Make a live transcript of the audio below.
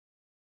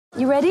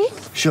You ready?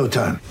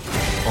 Showtime.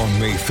 On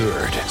May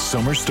 3rd,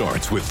 summer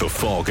starts with The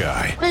Fall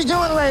Guy. Let's do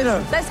it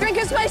later. Let's drink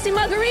a spicy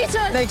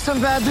margarita. Make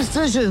some bad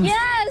decisions.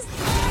 Yes!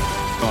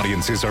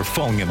 Audiences are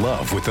falling in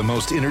love with the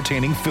most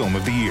entertaining film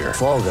of the year.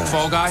 Fall Guy.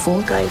 Fall Guy?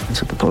 Fall Guy.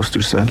 That's what the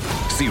poster said.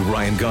 See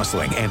Ryan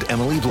Gosling and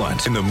Emily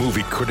Blunt in the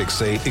movie critics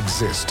say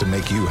exists to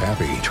make you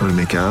happy. Trying to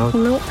make it out?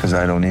 Nope. Because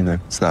I don't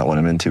either. It's not what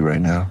I'm into right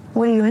now.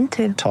 What are you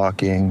into?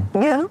 Talking.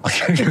 Yeah.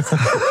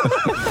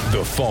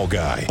 The Fall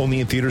Guy.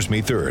 Only in theaters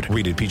May 3rd.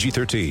 Rated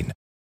PG-13.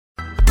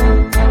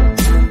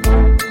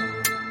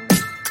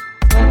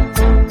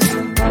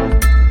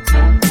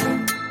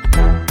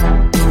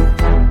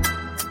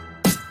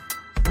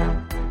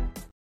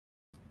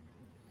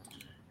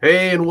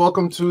 Hey, and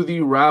welcome to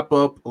the Wrap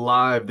Up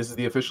Live. This is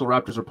the official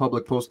Raptors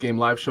Republic post-game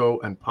live show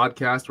and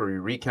podcast where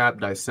we recap,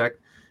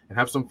 dissect, and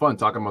have some fun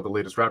talking about the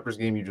latest Raptors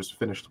game you just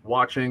finished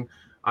watching.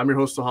 I'm your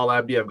host, Sahal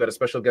Abdi. I've got a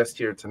special guest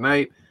here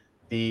tonight,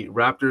 the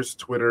Raptors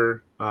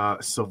Twitter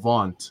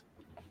savant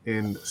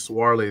in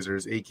Swar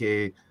Lasers,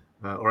 a.k.a.,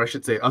 or I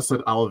should say Asad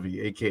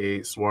Alvi,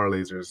 a.k.a. Swar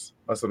Lasers.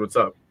 Asad, what's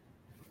up?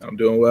 I'm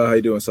doing well. How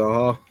you doing,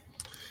 Sahal?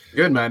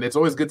 Good, man. It's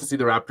always good to see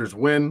the Raptors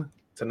win.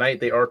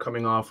 Tonight, they are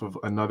coming off of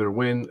another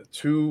win,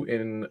 2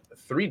 in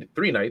 3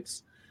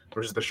 nights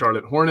versus the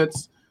Charlotte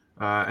Hornets.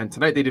 And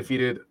tonight, they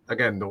defeated,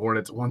 again, the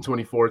Hornets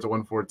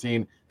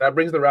 124-114. That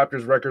brings the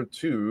Raptors record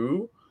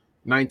to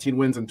 19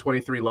 wins and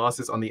 23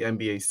 losses on the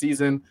NBA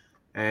season.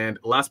 And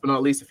last but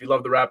not least, if you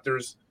love the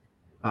Raptors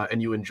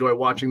and you enjoy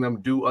watching them,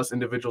 do us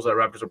individuals at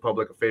Raptors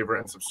Republic a favor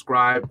and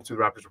subscribe to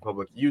the Raptors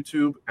Republic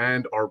YouTube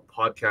and our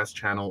podcast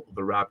channel,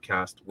 The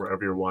Rapcast,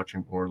 wherever you're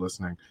watching or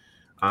listening.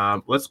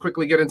 Let's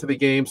quickly get into the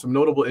game. Some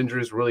notable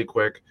injuries really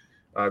quick.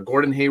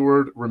 Gordon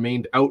Hayward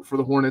remained out for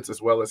the Hornets, as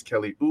well as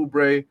Kelly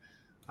Oubre.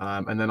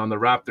 And then on the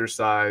Raptors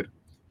side,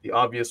 the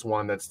obvious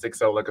one that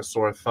sticks out like a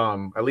sore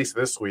thumb, at least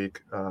this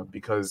week,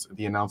 because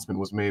the announcement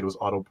was made, was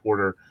Otto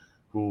Porter,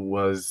 who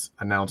was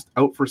announced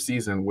out for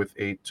season with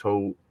a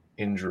toe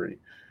injury.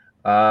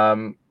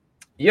 I'm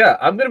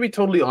going to be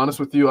totally honest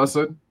with you,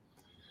 Asad.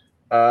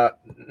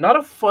 Not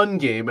a fun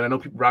game, and I know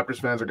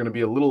Raptors fans are going to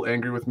be a little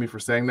angry with me for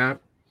saying that.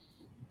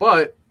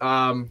 But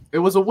it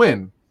was a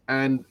win.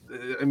 And,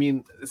 I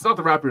mean, it's not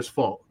the Raptors'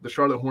 fault. The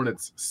Charlotte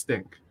Hornets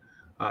stink.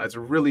 It's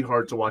really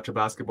hard to watch a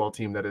basketball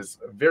team that is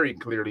very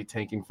clearly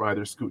tanking for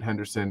either Scoot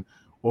Henderson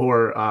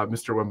or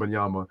Mr.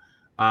 Wembanyama.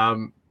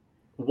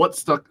 What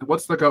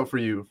stuck out for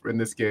you in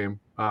this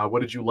game? What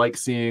did you like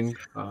seeing?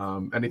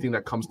 Anything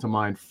that comes to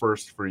mind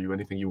first for you?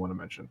 Anything you want to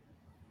mention?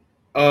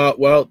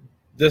 Well,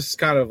 this is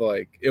kind of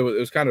like it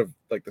was kind of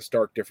like the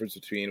stark difference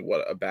between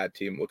what a bad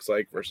team looks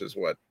like versus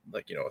what,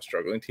 like, you know, a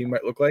struggling team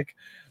might look like.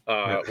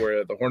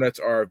 Where the Hornets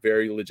are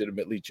very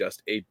legitimately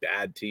just a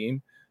bad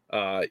team.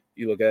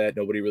 You look at it,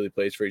 nobody really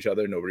plays for each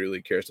other. Nobody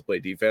really cares to play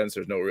defense.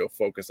 There's no real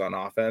focus on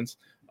offense.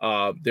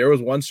 There was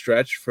one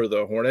stretch for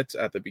the Hornets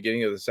at the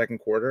beginning of the second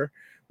quarter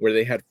where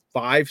they had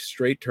 5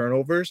 straight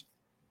turnovers,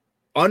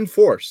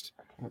 unforced.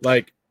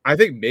 Like, I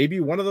think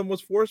maybe one of them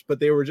was forced, but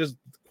they were just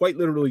quite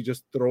literally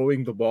just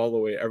throwing the ball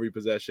away every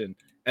possession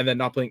and then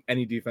not playing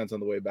any defense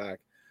on the way back.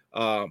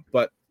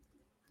 But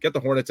get the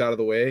Hornets out of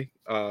the way.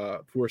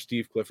 Poor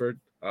Steve Clifford.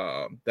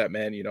 That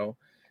man, you know,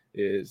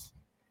 is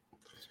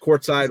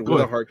courtside with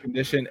a heart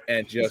condition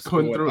and just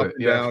going up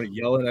and down,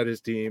 yelling at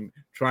his team,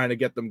 trying to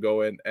get them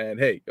going. And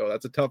hey,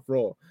 that's a tough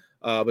role.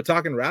 But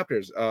talking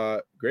Raptors,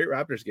 great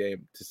Raptors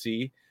game to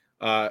see.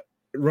 It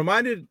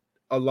reminded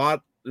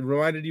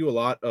you a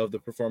lot of the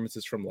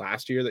performances from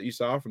last year that you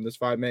saw from this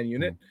 5-man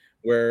unit,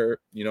 where,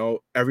 you know,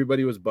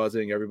 everybody was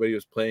buzzing, everybody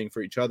was playing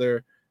for each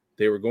other.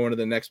 They were going to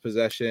the next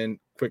possession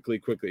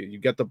quickly. You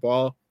get the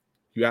ball,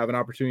 you have an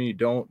opportunity, you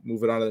don't,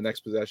 move it on to the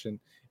next possession.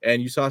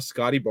 And you saw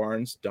Scotty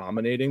Barnes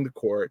dominating the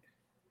court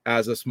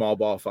as a small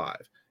ball 5,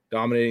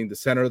 dominating the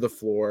center of the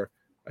floor,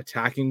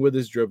 attacking with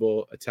his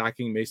dribble,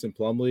 attacking Mason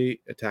Plumlee,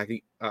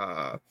 attacking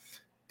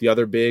the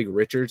other big,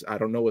 Richards. I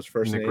don't know his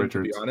first name,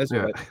 to be honest,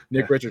 but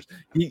Nick Richards.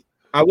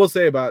 I will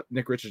say about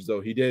Nick Richards,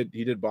 though, he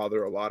did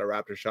bother a lot of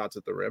Raptor shots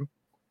at the rim.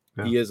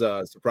 Yeah. He is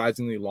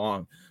surprisingly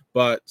long,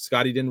 but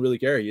Scotty didn't really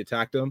care. He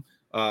attacked him.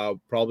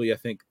 Probably, I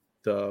think,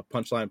 the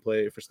punchline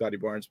play for Scotty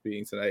Barnes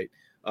being tonight,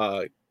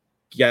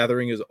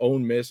 gathering his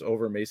own miss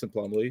over Mason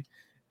Plumlee,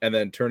 and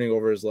then turning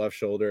over his left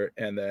shoulder,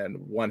 and then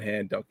one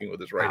hand dunking with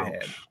his right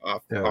hand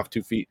off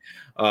 2 feet.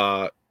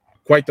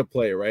 Quite the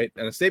play, right?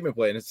 And a statement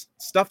play. And it's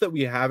stuff that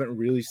we haven't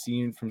really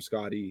seen from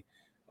Scotty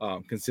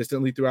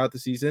consistently throughout the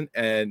season.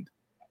 And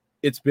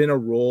it's been a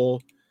role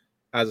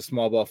as a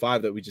small ball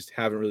 5 that we just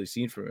haven't really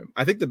seen from him.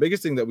 I think the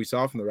biggest thing that we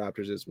saw from the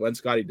Raptors is when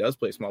Scotty does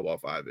play small ball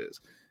 5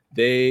 is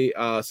they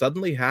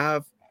suddenly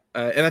have,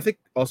 and I think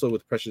also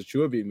with Precious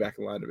Chua being back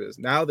in the line of his,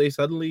 now they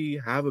suddenly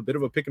have a bit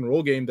of a pick and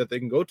roll game that they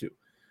can go to.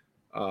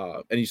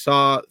 And you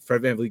saw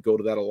Fred VanVleet go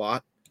to that a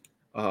lot.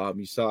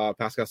 You saw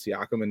Pascal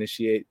Siakam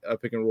initiate a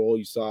pick and roll.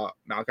 You saw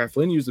Malachi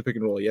Flynn use the pick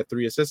and roll. He had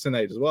 3 assists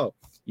tonight as well,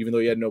 even though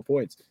he had no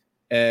points.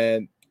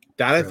 And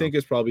that, I think,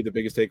 is probably the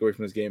biggest takeaway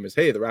from this game is,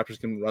 hey, the Raptors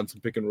can run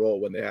some pick and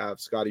roll when they have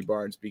Scotty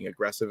Barnes being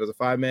aggressive as a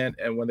 5-man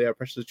and when they have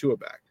Precious Chua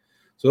back.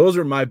 So those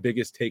are my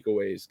biggest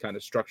takeaways kind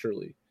of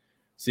structurally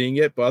seeing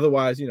it. But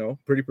otherwise,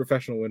 pretty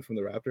professional win from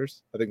the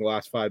Raptors. I think the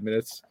last 5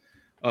 minutes,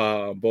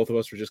 both of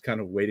us were just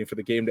kind of waiting for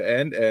the game to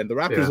end. And the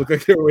Raptors looked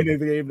like they were waiting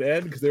for the game to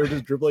end because they were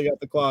just dribbling at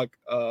the clock,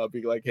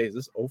 being like, hey, is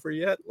this over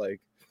yet?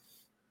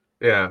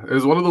 Yeah, it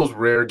was one of those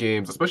rare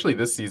games, especially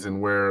this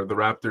season, where the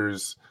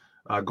Raptors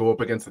go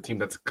up against a team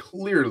that's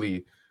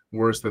clearly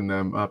worse than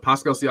them.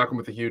 Pascal Siakam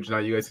with a huge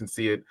night. You guys can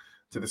see it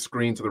to the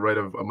screen to the right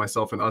of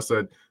myself and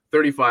Asad.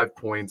 35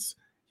 points.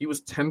 He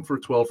was 10 for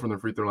 12 from the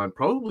free throw line.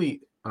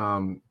 Probably,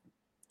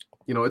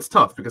 it's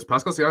tough because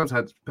Pascal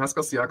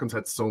Siakam's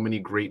had so many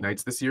great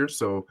nights this year.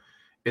 So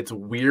it's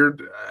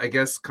weird, I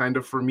guess, kind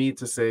of for me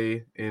to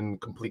say in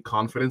complete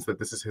confidence that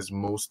this is his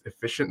most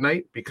efficient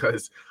night,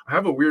 because I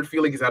have a weird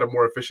feeling he's had a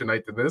more efficient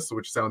night than this,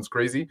 which sounds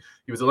crazy.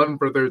 He was 11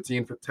 for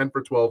 13 for 10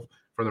 for 12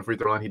 from the free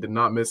throw line. He did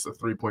not miss a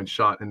 3-point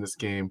shot in this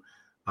game.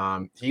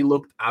 He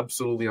looked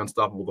absolutely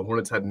unstoppable. The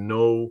Hornets had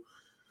no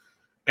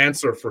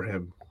answer for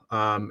him.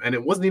 And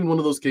it wasn't even one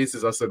of those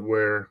cases, I said,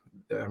 where,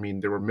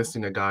 they were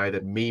missing a guy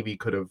that maybe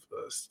could have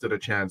stood a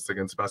chance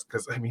against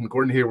Pascal. Because,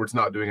 Gordon Hayward's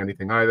not doing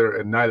anything either,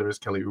 and neither is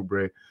Kelly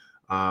Oubre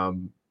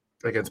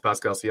against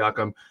Pascal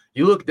Siakam.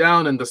 You look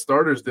down, and the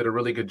starters did a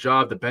really good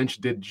job. The bench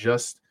did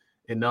just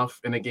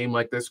enough in a game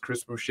like this.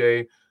 Chris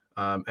Boucher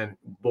and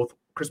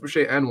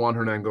Juan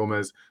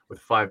Hernangomez with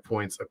 5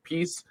 points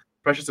apiece.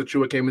 Precious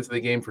Achiuwa came into the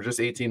game for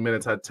just 18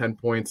 minutes, had 10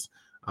 points.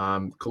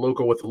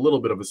 Koloko with a little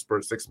bit of a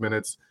spurt, 6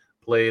 minutes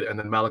played, and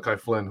then Malachi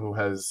Flynn, who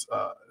has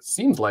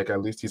seems like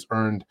at least he's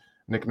earned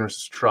Nick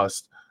Nurse's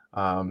trust.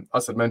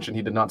 Us had mentioned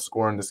he did not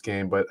score in this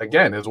game, but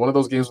again, it was one of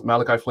those games with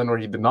Malachi Flynn where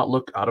he did not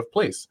look out of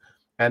place,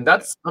 and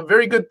that's a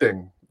very good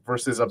thing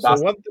versus a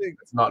basketball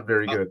that's not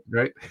very good,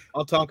 right?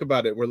 I'll talk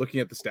about it. We're looking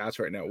at the stats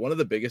right now. One of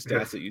the biggest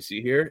stats that you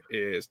see here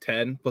is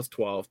 10 plus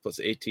 12 plus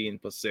 18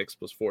 plus 6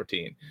 plus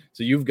 14.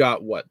 So you've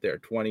got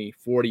 20,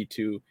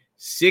 42,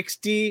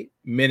 60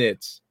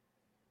 minutes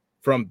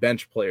from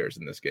bench players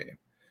in this game,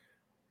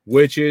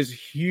 which is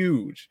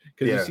huge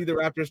because you see the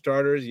Raptors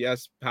starters.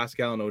 Yes,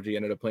 Pascal and OG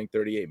ended up playing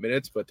 38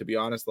 minutes, but to be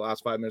honest, the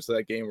last 5 minutes of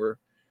that game were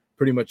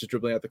pretty much just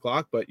dribbling at the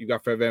clock. But you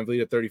got Fred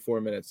VanVleet at 34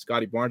 minutes,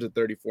 Scotty Barnes at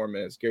 34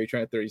 minutes, Gary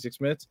Trent at 36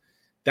 minutes.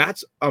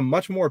 That's a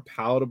much more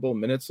palatable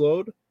minutes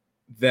load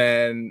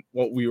than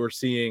what we were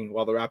seeing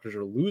while the Raptors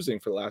were losing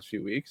for the last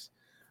few weeks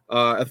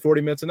at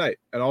 40 minutes a night.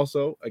 And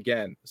also,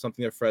 again,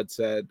 something that Fred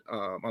said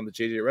on the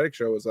JJ Redick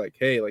show was like,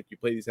 hey, you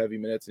play these heavy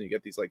minutes and you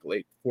get these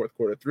late fourth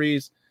quarter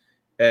threes,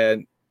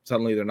 and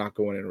suddenly they're not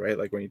going in, right?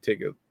 When you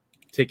take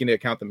into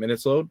account the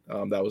minutes load,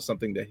 that was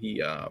something that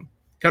he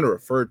kind of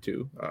referred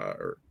to,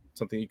 or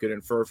something you could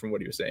infer from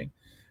what he was saying.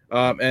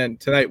 And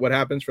tonight, what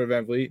happens for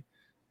VanVleet?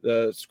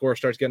 The score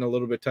starts getting a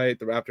little bit tight.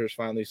 The Raptors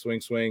finally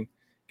swing,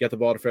 get the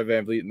ball to Fred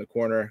VanVleet in the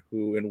corner,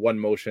 who in one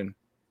motion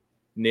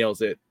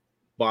nails it,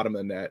 bottom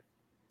of the net,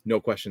 no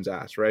questions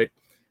asked, right?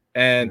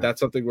 And that's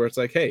something where it's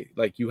like, hey,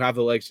 you have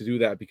the legs to do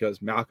that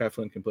because Malachi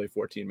Flynn can play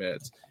 14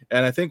 minutes.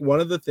 And I think one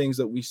of the things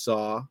that we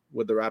saw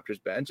with the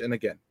Raptors bench, and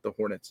again, the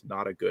Hornets,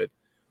 not a good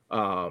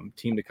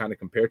team to kind of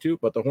compare to,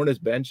 but the Hornets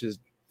bench is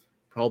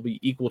probably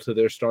equal to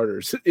their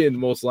starters in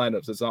most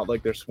lineups. It's not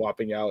like they're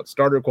swapping out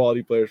starter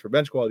quality players for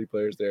bench quality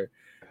players. They're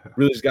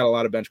really just got a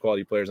lot of bench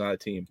quality players on a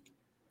team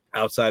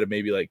outside of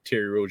maybe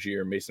Terry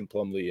Rozier, Mason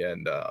Plumlee,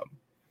 and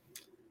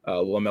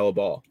LaMelo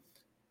Ball.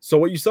 So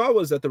what you saw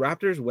was that the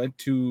Raptors went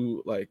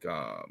to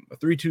a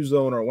 3-2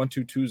 zone or a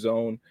 1-2-2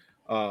 zone,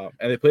 and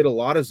they played a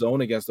lot of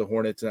zone against the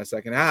Hornets in that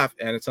second half.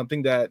 And it's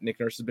something that Nick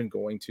Nurse has been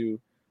going to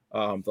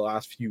the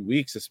last few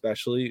weeks,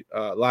 especially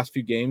last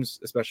few games,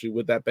 especially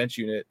with that bench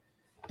unit.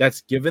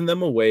 That's given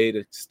them a way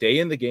to stay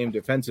in the game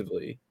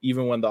defensively,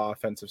 even when the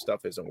offensive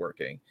stuff isn't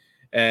working.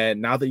 And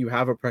now that you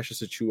have a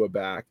Precious Achiuwa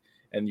back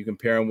and you can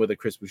pair him with a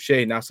Chris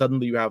Boucher, now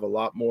suddenly you have a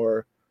lot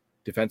more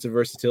defensive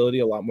versatility,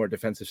 a lot more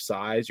defensive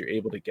size. You're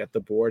able to get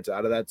the boards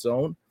out of that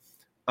zone,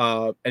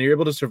 and you're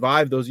able to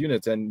survive those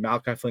units. And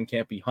Malachi Flynn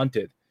can't be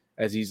hunted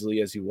as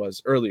easily as he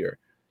was earlier.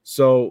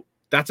 So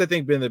that's, I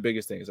think, been the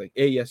biggest thing. Is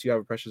yes, you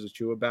have a Precious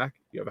Achiuwa back.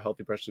 You have a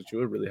healthy Precious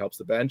Achiuwa. It really helps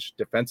the bench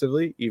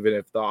defensively, even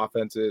if the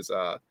offense is,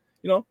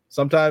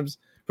 sometimes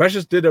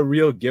Precious did a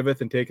real giveth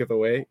and taketh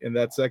away in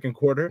that second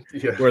quarter,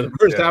 where the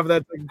first half of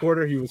that second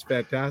quarter, he was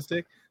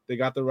fantastic. They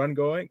got the run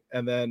going.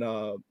 And then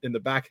in the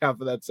back half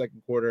of that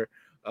second quarter,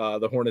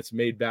 the Hornets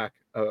made back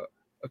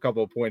a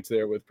couple of points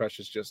there with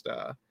Precious just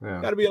got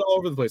to be all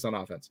over the place on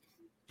offense.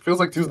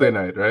 Feels like Tuesday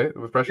night, right?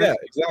 With Precious? Yeah,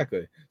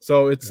 exactly.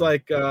 So it's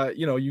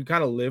you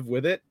kind of live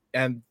with it.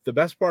 And the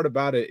best part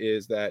about it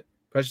is that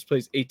Precious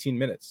plays 18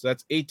 minutes. So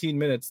that's 18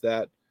 minutes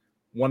that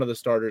one of the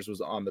starters was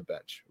on the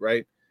bench,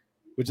 right?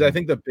 Which is, I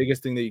think, the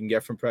biggest thing that you can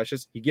get from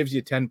Precious. He gives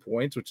you 10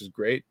 points, which is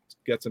great.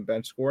 Get some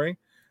bench scoring.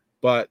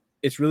 But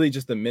it's really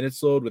just the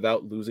minutes load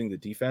without losing the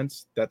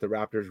defense that the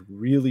Raptors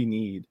really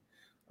need.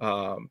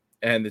 And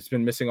it's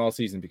been missing all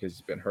season because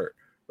he's been hurt,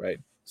 right?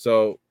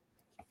 So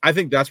I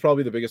think that's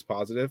probably the biggest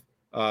positive.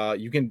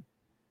 You can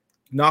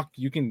knock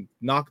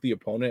the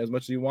opponent as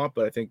much as you want,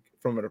 but I think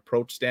from an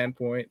approach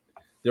standpoint,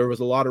 there was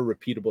a lot of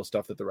repeatable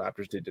stuff that the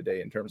Raptors did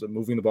today in terms of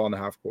moving the ball in the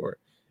half court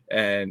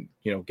and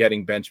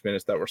getting bench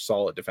minutes that were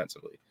solid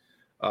defensively.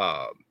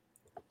 And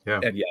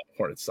the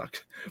Hornets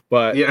sucked.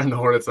 But and the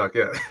Hornets suck.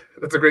 Yeah,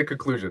 that's a great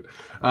conclusion.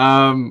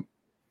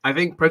 I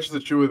think Precious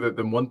Achiuwa,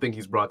 the one thing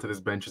he's brought to this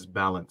bench is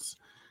balance.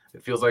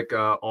 It feels like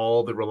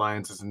all the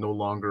reliance is no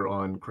longer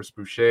on Chris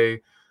Boucher.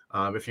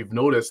 If you've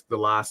noticed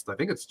I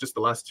think it's just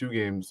the last 2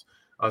 games,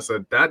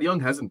 so Thad Young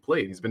hasn't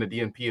played. He's been a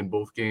DNP in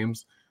both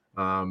games.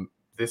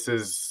 This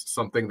is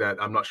something that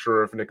I'm not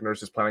sure if Nick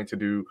Nurse is planning to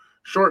do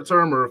short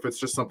term or if it's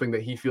just something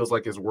that he feels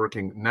like is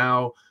working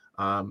now.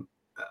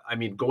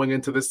 Going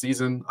into this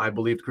season, I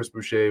believed Chris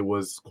Boucher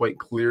was quite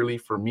clearly,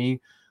 for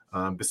me,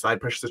 beside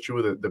Precious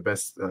Achiuwa, the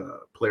best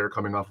player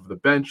coming off of the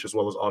bench, as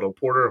well as Otto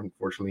Porter.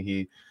 Unfortunately,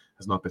 he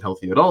has not been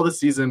healthy at all this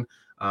season.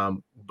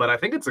 But I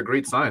think it's a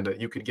great sign that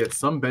you could get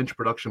some bench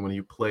production when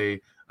you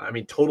play,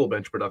 total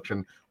bench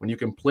production, when you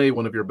can play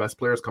one of your best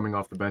players coming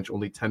off the bench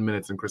only 10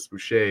 minutes in Chris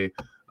Boucher.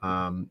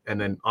 And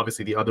then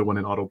obviously the other one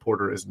in Otto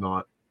Porter is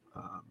not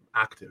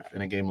active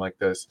in a game like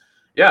this.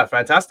 Yeah,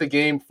 fantastic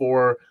game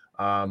for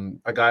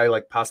a guy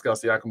like Pascal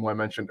Siakam, who I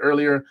mentioned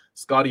earlier.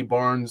 Scotty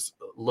Barnes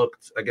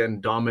looked,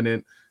 again,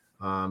 dominant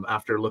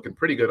after looking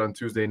pretty good on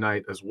Tuesday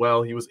night as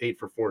well. He was 8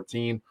 for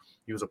 14.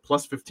 He was a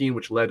plus 15,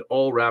 which led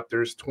all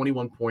Raptors,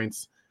 21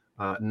 points,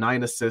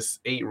 9 assists,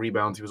 8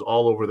 rebounds. He was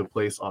all over the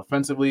place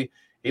offensively.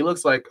 He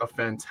looks like a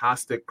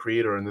fantastic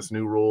creator in this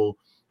new role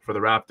for the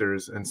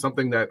Raptors, and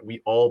something that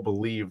we all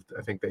believed,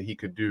 I think, that he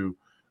could do.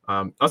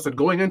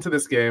 Going into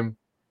this game,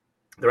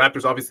 the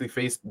Raptors obviously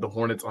faced the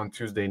Hornets on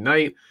Tuesday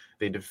night.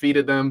 They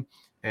defeated them,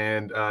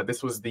 and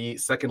this was the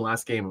second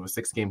last game of a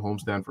 6-game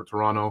homestand for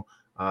Toronto.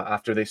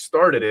 After they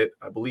started it,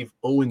 I believe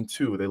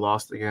 0-2. They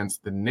lost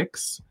against the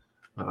Knicks,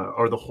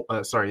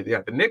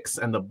 the Knicks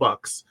and the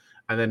Bucks.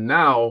 And then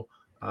now,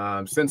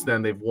 since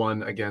then, they've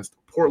won against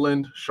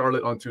Portland,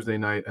 Charlotte on Tuesday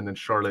night, and then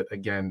Charlotte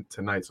again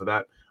tonight. So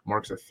that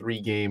marks a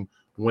 3-game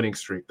winning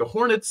streak. The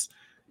Hornets,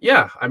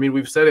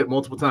 we've said it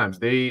multiple times.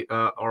 They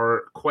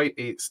are quite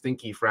a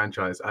stinky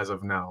franchise as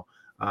of now.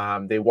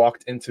 They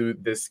walked into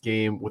this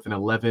game with an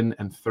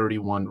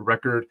 11-31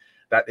 record.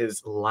 That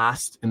is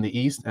last in the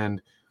East,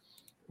 and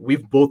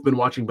we've both been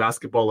watching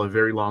basketball a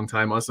very long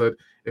time, Asad.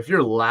 If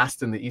you're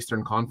last in the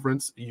Eastern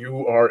Conference,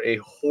 you are a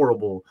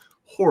horrible,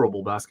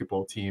 horrible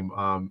basketball team.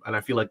 And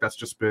I feel like that's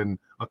just been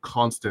a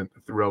constant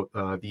throughout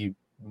the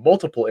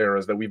multiple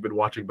eras that we've been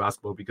watching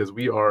basketball, because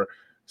we are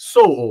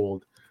so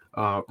old.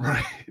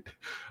 Right.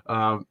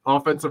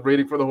 Offensive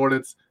rating for the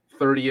Hornets,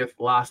 30th,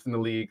 last in the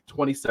league,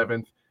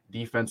 27th.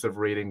 Defensive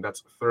rating,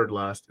 that's 3rd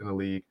last in the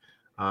league.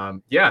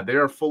 They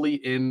are fully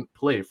in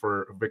play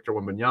for Victor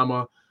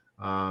Wembanyama.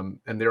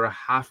 And they're a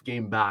half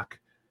game back.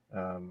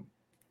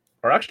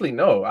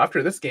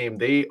 After this game,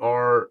 they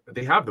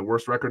have the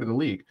worst record in the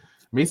league.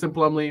 Mason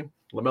Plumlee,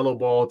 LaMelo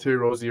Ball, Terry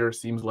Rozier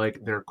seems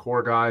like they're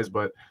core guys,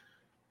 but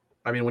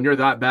when you're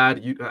that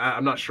bad,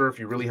 I'm not sure if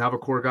you really have a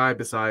core guy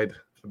besides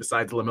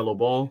LaMelo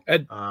Ball.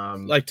 And,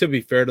 to be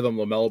fair to them,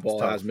 LaMelo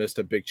Ball has missed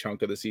a big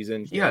chunk of the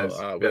season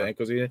with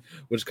ankle season,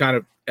 which kind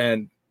of,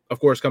 and of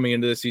course, coming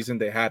into the season,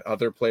 they had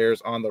other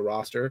players on the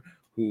roster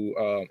who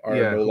are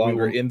no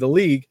longer in the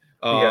league.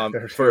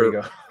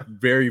 For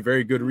very,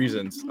 very good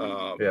reasons.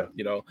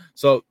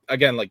 So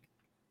again,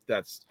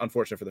 that's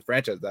unfortunate for the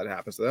franchise that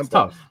happens to them.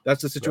 But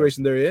that's the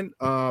situation they're in.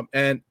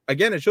 And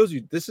again, it shows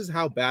you this is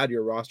how bad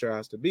your roster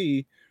has to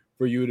be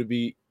for you to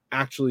be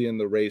actually in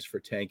the race for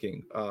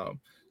tanking.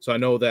 So I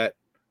know that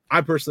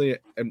I personally,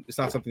 and it's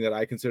not something that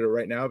I consider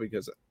right now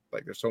because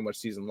there's so much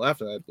season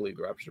left, and I believe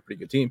the Raptors are a pretty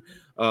good team.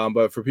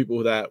 But for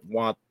people that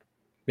want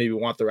the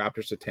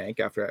Raptors to tank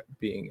after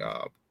being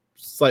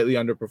slightly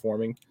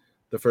underperforming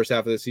the first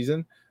half of the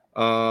season,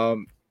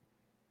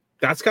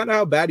 that's kind of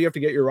how bad you have to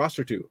get your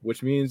roster to,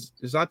 which means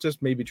it's not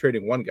just maybe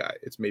trading one guy,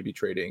 it's maybe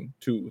trading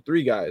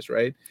 2-3 guys,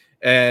 right?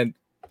 And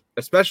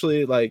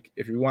especially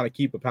if you want to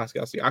keep a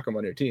Pascal Siakam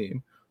on your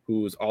team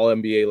who's all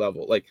NBA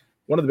level,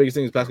 one of the biggest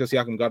things is Pascal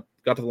Siakam got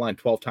to the line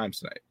 12 times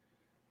tonight.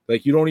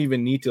 You don't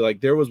even need to,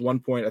 there was one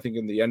point, I think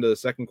in the end of the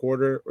second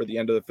quarter or the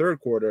end of the third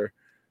quarter,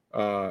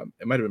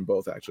 it might've been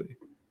both actually,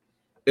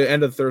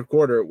 end of the third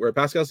quarter, where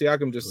Pascal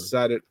Siakam just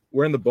decided,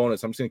 we're in the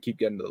bonus, I'm just going to keep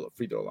getting to the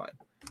free throw line.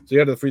 So you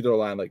got to the free throw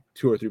line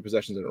 2 or 3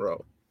 possessions in a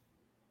row,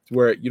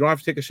 where you don't have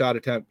to take a shot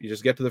attempt. You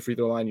just get to the free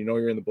throw line.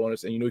 You're in the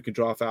bonus, and you can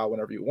draw a foul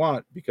whenever you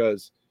want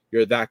because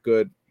you're that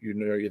good.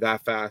 You're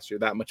that fast. You're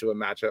that much of a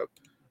matchup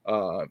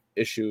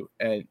issue,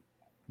 and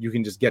you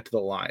can just get to the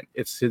line.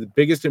 It's his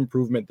biggest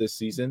improvement this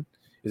season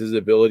is his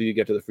ability to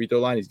get to the free throw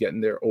line. He's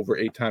getting there over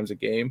 8 times a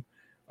game,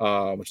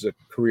 which is a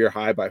career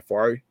high by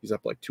far. He's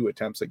up 2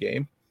 attempts a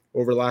game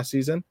over last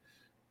season.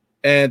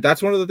 And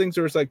that's one of the things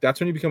where it's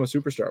that's when you become a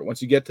superstar.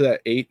 Once you get to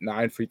that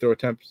 8-9 free throw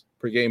attempts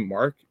per game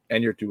mark,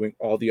 and you're doing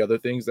all the other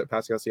things that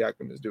Pascal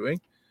Siakam is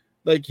doing,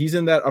 he's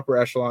in that upper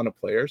echelon of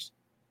players.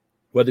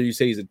 Whether you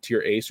say he's a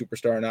tier A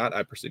superstar or not,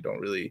 I personally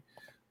don't really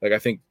I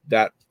think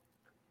that,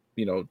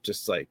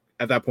 just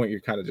at that point,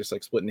 you're kind of just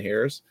splitting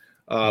hairs.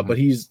 But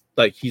he's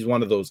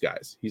one of those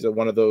guys. He's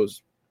one of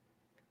those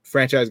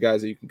franchise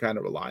guys that you can kind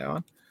of rely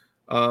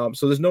on.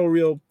 So there's no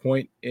real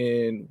point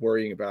in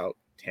worrying about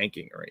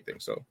tanking or anything.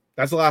 So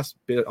that's the last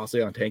bit I'll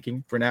say on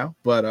tanking for now.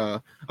 But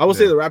I will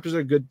say the Raptors are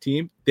a good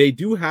team. They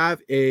do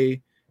have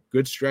a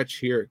good stretch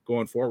here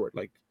going forward.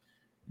 Like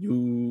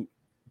you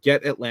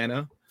get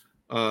Atlanta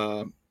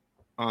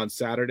on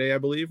Saturday, I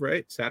believe,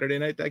 right? Saturday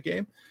night, that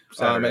game.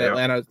 Saturday,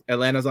 and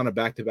Atlanta's on a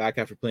back-to-back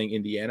after playing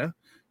Indiana.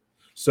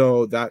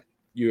 So that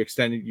you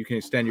can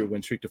extend your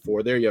win streak to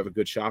 4 there. You have a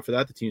good shot for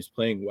that. The team's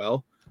playing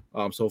well.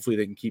 So hopefully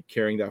they can keep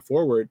carrying that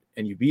forward,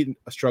 and you beat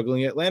a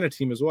struggling Atlanta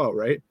team as well,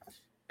 right?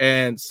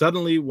 And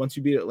suddenly, once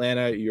you beat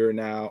Atlanta, you're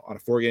now on a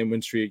 4-game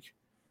win streak.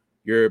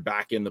 You're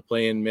back in the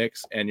play-in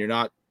mix, and you're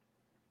not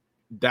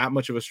that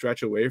much of a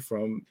stretch away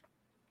from,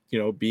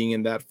 being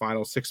in that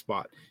final 6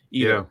 spot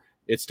either. Yeah.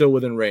 It's still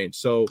within range.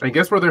 So, and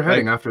guess where they're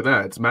heading after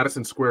that? It's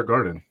Madison Square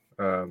Garden.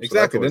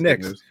 Exactly, the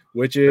Knicks,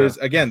 which is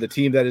again the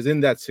team that is in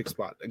that 6th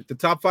spot. Like, the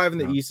top 5 in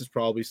the East is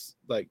probably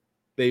like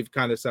they've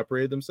kind of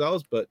separated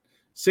themselves, but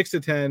 6 to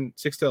 10,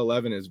 6 to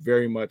 11 is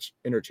very much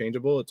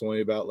interchangeable. It's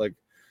only about like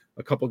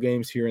a couple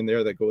games here and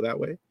there that go that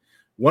way.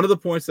 One of the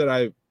points that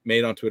I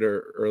made on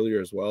Twitter earlier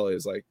as well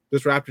is like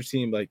this Raptors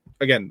team, like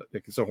again,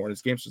 like it's a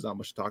Hornets game, so there's not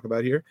much to talk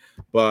about here,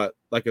 but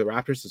like the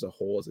Raptors as a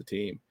whole as a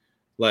team,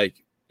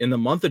 like in the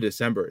month of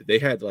December, they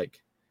had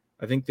like,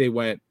 I think they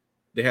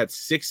had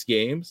 6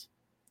 games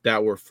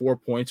that were 4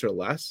 points or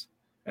less,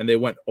 and they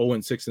went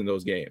 0-6 in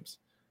those games.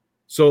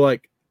 So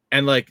like,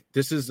 and like,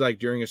 this is like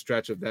during a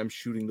stretch of them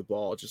shooting the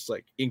ball just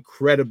like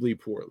incredibly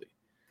poorly,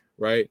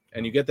 right?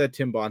 And you get that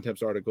Tim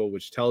Bontemps article,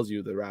 which tells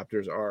you the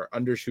Raptors are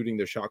undershooting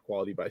their shot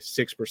quality by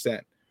 6%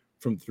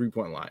 from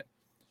 3-point line,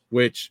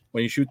 which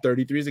when you shoot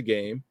 33s a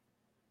game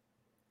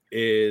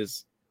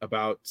is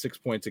about 6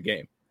 points a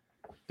game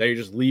that you're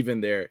just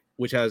leaving there,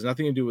 which has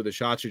nothing to do with the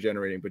shots you're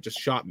generating, but just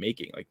shot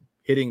making, like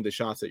hitting the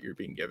shots that you're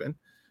being given.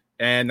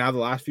 And now the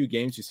last few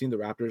games, you've seen the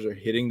Raptors are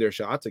hitting their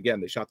shots. Again,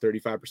 they shot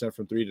 35%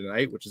 from 3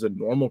 tonight, which is a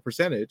normal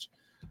percentage,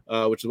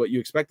 which is what you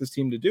expect this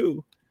team to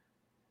do.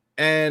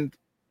 And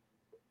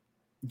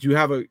you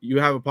have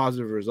a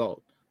positive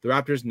result. The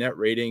Raptors net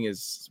rating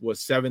was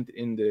 7th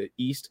in the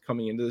East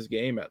coming into this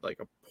game at like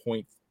a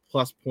point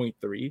plus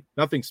 0.3.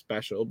 Nothing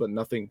special, but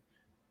nothing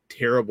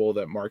terrible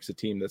that marks a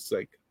team that's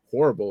like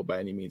horrible by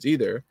any means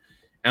either.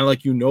 And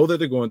like, that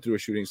they're going through a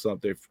shooting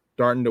slump. They're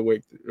starting to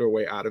work their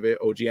way out of it.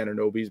 OG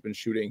Anunoby's been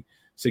shooting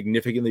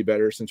significantly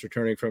better since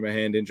returning from a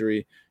hand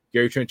injury.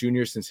 Gary Trent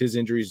Jr., since his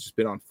injury, has just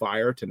been on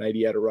fire. Tonight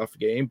he had a rough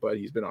game, but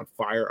he's been on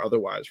fire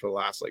otherwise for the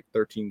last like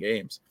 13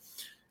 games.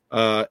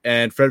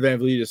 And Fred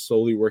VanVleet is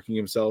slowly working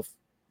himself.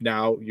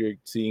 Now you're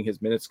seeing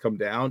his minutes come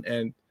down,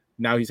 and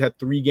now he's had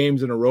 3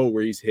 games in a row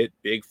where he's hit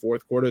big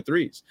fourth quarter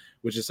threes,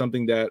 which is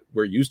something that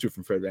we're used to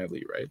from Fred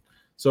VanVleet, right?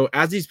 So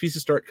as these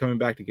pieces start coming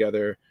back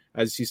together,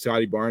 as you see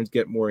Scotty Barnes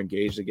get more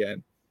engaged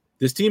again,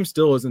 this team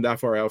still isn't that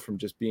far out from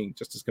just being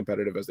just as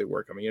competitive as they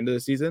were coming into the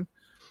season.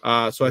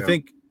 I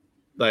think,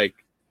 like,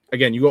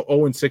 again, you go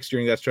 0-6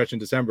 during that stretch in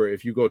December.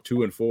 If you go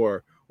 2-4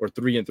 or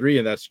 3-3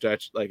 in that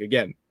stretch, like,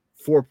 again,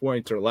 4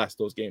 points or less,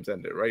 those games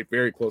ended, right?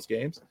 Very close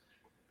games.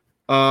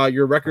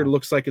 Your record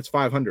looks like it's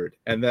 500.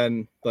 And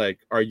then, like,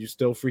 are you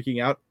still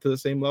freaking out to the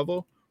same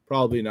level?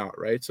 Probably not,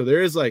 right? So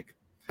there is, like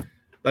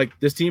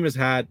this team has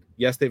had,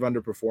 yes, they've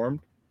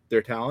underperformed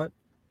their talent,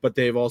 but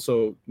they've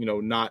also,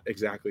 not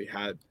exactly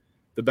had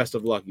the best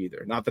of luck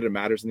either. Not that it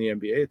matters in the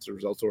NBA. It's a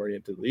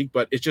results-oriented league,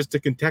 but it's just to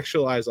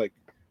contextualize, like,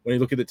 when you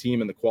look at the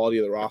team and the quality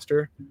of the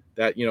roster,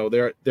 that,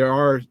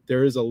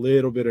 there is a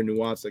little bit of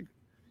nuance, like,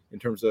 in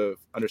terms of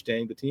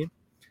understanding the team.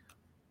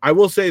 I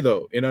will say,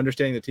 though, in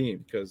understanding the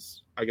team,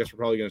 because I guess we're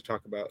probably going to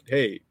talk about,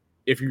 hey,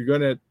 if you're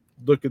going to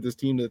look at this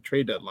team to the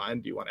trade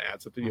deadline, do you want to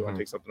add something? Do you want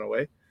to take something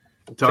away?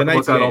 We talk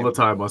about that all the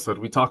time, Musad.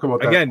 We talk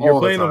about that again. You're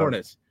playing the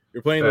Hornets.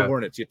 You're playing the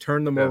Hornets. You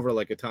turn them over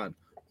like a ton.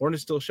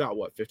 Hornets still shot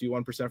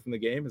 51% from the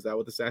game. Is that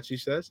what the stat sheet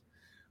says?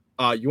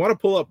 You want to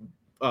pull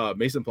up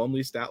Mason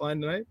Plumlee's stat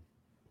line tonight?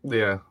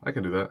 Yeah, I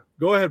can do that.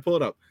 Go ahead, pull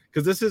it up,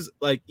 because this is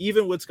like,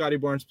 even with Scotty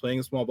Barnes playing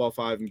a small ball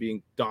 5 and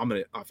being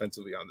dominant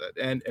offensively on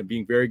that end and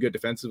being very good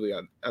defensively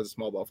as a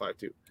small ball 5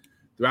 too,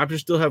 the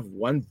Raptors still have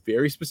one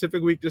very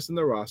specific weakness in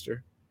their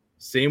roster,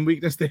 same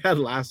weakness they had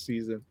last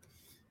season,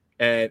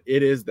 and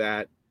it is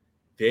that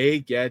they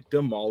get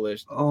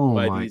demolished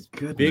by these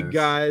big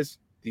guys,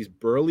 these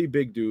burly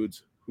big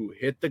dudes who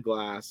hit the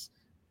glass,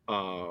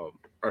 are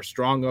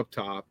strong up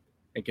top,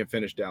 and can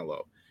finish down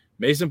low.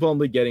 Mason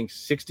Plumlee getting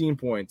 16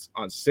 points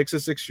on 6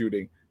 of 6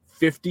 shooting,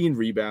 15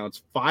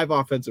 rebounds, 5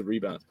 offensive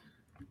rebounds.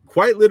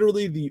 Quite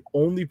literally the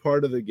only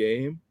part of the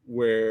game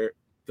where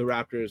the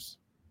Raptors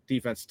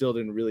defense still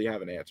didn't really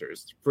have an answer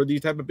is for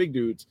these type of big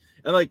dudes.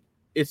 And like,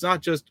 it's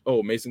not just,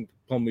 Mason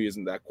Plumlee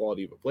isn't that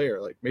quality of a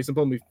player. Like, Mason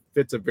Plumlee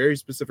fits a very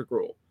specific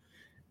role.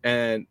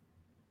 And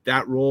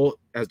that role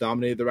has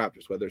dominated the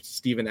Raptors, whether it's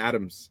Steven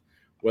Adams,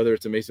 whether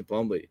it's a Mason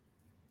Plumlee.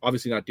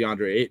 Obviously not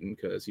DeAndre Ayton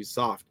because he's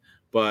soft,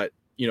 but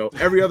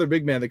every other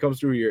big man that comes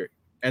through here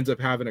ends up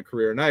having a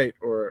career night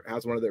or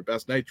has one of their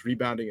best nights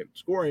rebounding and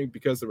scoring,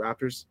 because the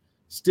Raptors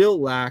still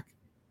lack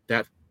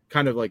that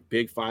kind of like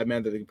big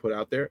 5-man that they can put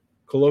out there.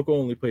 Koloko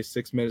only plays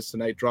 6 minutes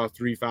tonight, draws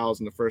 3 fouls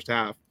in the first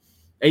half.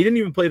 And he didn't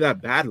even play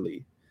that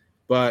badly,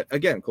 But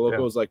again,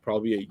 Koloko is like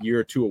probably a year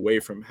or two away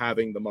from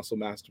having the muscle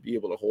mass to be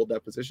able to hold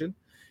that position.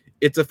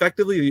 It's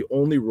effectively the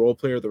only role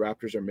player the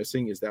Raptors are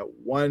missing is that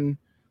one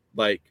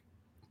like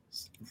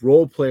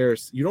role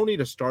players. You don't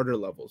need a starter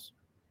levels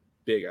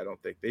big, I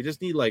don't think. They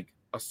just need like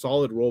a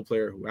solid role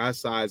player who has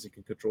size and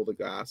can control the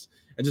glass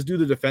and just do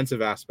the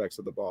defensive aspects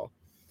of the ball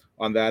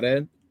on that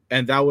end.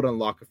 And that would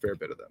unlock a fair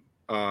bit of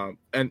them.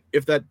 And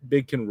if that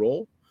big can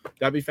roll,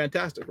 that'd be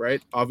fantastic,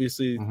 right?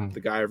 Obviously, the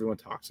guy everyone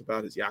talks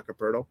about is Jakob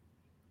Poeltl.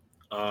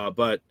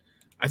 But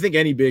I think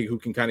any big who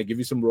can kind of give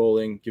you some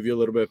rolling, give you a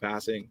little bit of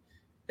passing,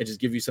 and just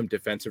give you some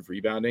defensive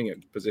rebounding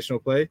and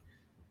positional play,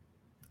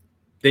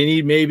 they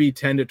need maybe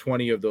 10 to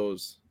 20 of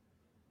those,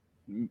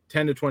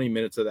 10 to 20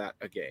 minutes of that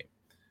a game.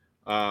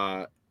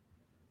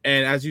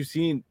 And as you've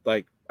seen,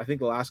 like, I think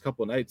the last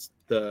couple of nights,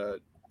 the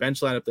bench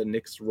lineup that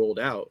Knicks rolled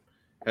out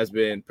has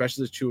been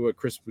Precious Achiuwa,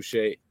 Chris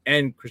Boucher,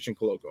 and Christian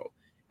Koloko.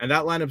 And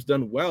that lineup's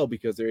done well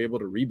because they're able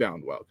to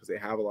rebound well because they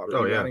have a lot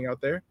of rebounding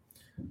out there.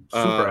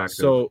 Super active.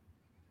 So,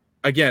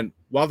 again,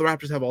 while the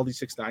Raptors have all these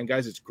 6'9"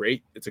 guys, it's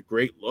great. It's a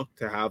great look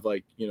to have,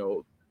 like, you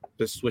know,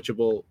 the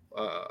switchable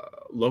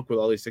look with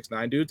all these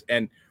 6'9" dudes.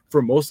 And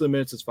for most of the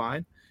minutes, it's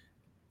fine.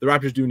 The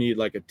Raptors do need,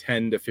 like, a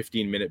 10 to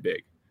 15-minute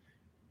big.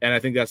 And I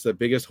think that's the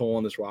biggest hole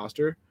in this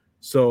roster.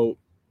 So,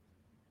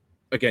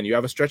 again, you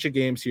have a stretch of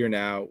games here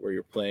now where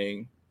you're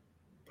playing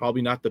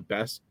probably not the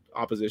best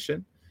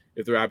opposition.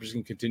 If the Raptors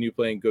can continue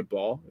playing good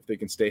ball, if they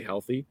can stay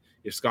healthy,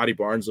 if Scotty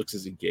Barnes looks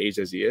as engaged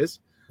as he is,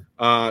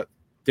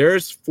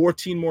 there's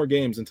 14 more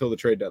games until the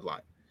trade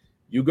deadline.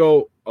 You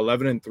go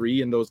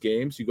 11-3 in those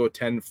games, you go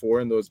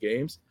 10-4 in those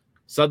games,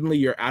 suddenly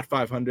you're at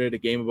 500, a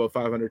game above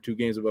 500, 2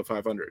 games above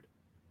 500.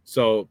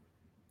 So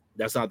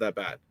that's not that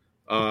bad.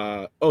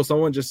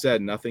 Someone just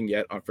said nothing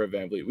yet on Fred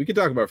VanVleet. We could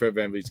talk about Fred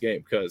VanVleet's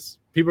game because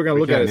people are going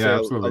to look at it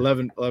and say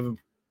 11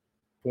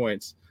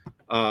 points,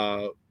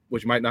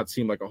 which might not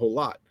seem like a whole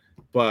lot.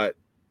 But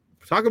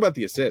talk about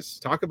the assists.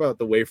 Talk about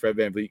the way Fred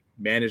VanVleet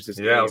managed this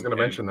game. Yeah, I was going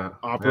to mention that.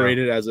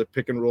 Operated as a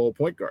pick-and-roll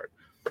point guard.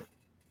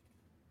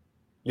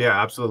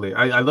 Yeah, absolutely.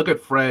 I look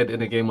at Fred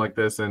in a game like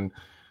this, and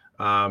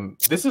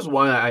this is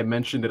why I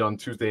mentioned it on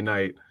Tuesday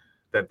night,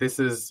 that this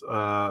is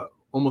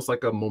almost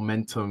like a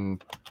momentum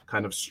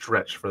kind of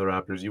stretch for the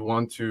Raptors. You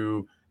want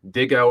to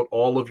dig out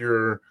all of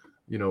your,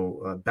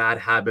 bad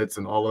habits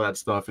and all of that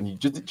stuff, and you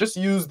just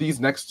use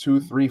these next 2,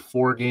 3,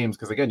 4 games,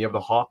 because again, you have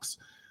the Hawks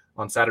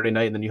on Saturday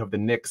night, and then you have the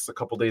Knicks a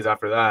couple days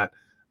after that.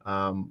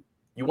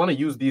 You want to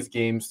use these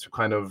games to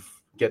kind of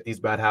get these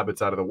bad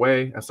habits out of the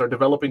way and start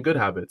developing good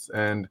habits.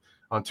 And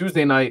on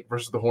Tuesday night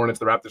versus the Hornets,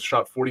 the Raptors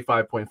shot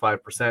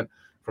 45.5%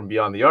 from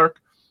beyond the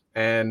arc.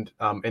 And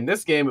in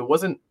this game, it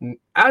wasn't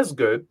as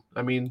good.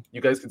 I mean,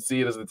 you guys can see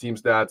it as the team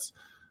stats.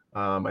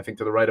 I think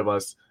to the right of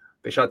us,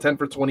 they shot 10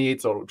 for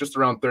 28, so just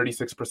around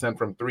 36%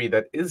 from three.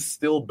 That is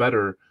still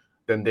better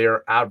than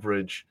their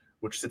average,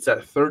 which sits at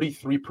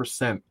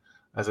 33%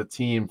 as a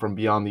team from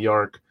beyond the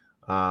arc,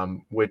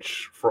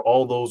 which for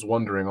all those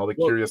wondering, all the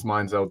curious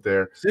minds out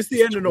there, since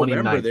the end of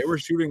November, they were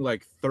shooting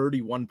like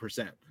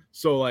 31%.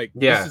 So like,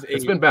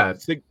 it's been bad.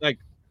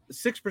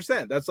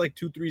 6%. That's like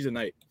 2 threes a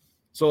night.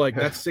 So like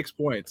that's 6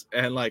 points.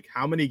 And like,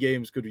 how many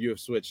games could you have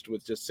switched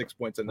with just 6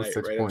 points a night,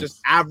 right?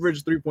 Just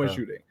average 3-point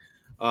shooting.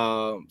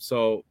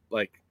 So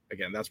like,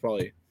 again, that's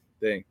probably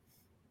the thing.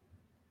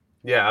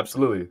 Yeah,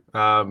 absolutely.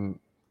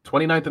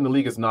 29th in the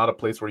league is not a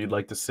place where you'd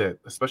like to sit,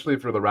 especially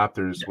for the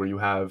Raptors, where you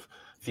have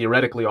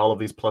theoretically all of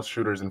these plus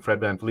shooters in Fred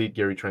VanVleet,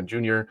 Gary Trent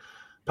Jr.,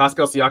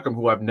 Pascal Siakam,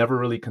 who I've never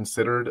really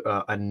considered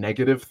a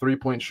negative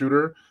 3-point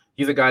shooter.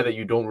 He's a guy that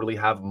you don't really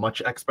have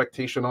much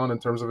expectation on in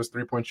terms of his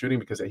 3-point shooting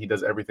because he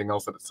does everything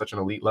else at such an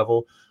elite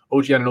level.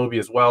 OG Anunoby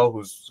as well,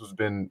 who's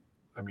been,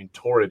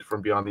 torrid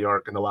from beyond the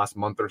arc in the last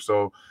month or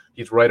so.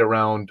 He's right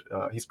around,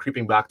 he's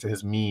creeping back to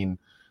his mean,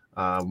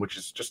 which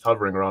is just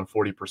hovering around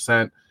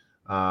 40%.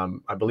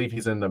 I believe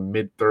he's in the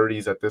mid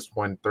 30s at this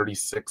point,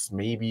 36,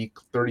 maybe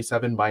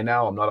 37 by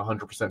now. I'm not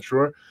 100%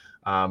 sure.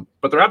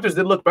 But the Raptors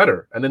did look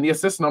better. And then the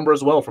assist number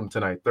as well from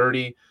tonight,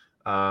 30.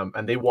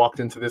 And they walked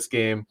into this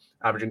game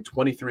averaging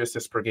 23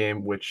 assists per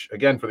game, which,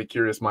 again, for the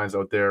curious minds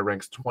out there,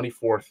 ranks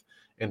 24th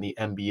in the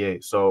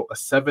NBA. So a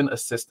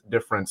 7-assist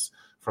difference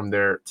from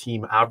their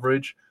team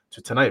average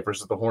to tonight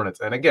versus the Hornets.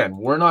 And again,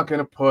 we're not going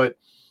to put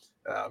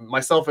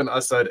myself and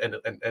Asad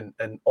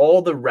and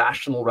all the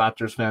rational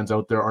Raptors fans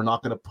out there are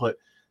not going to put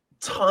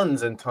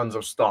tons and tons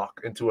of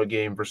stock into a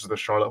game versus the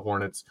Charlotte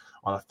Hornets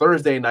on a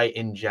Thursday night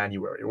in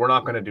January. We're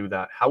not going to do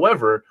that.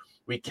 However,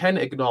 we can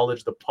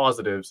acknowledge the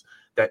positives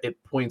that it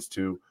points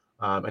to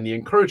and the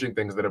encouraging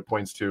things that it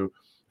points to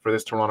for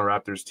this Toronto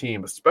Raptors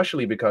team,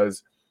 especially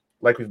because,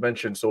 like we've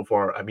mentioned so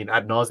far, ad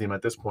nauseum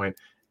at this point,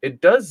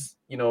 it does,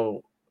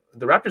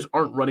 the Raptors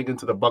aren't running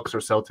into the Bucks or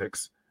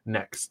Celtics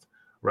next,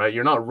 right?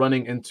 You're not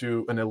running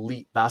into an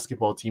elite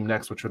basketball team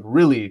next, which would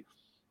really,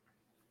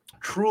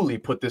 truly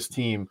put this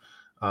team,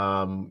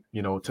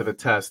 to the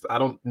test. I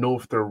don't know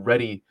if they're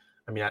ready.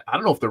 I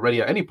don't know if they're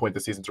ready at any point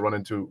this season to run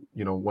into,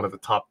 one of the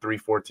top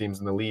 3-4 teams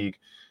in the league.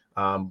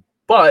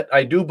 But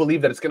I do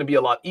believe that it's going to be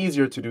a lot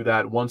easier to do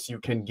that once you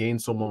can gain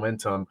some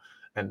momentum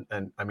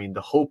And I mean,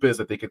 the hope is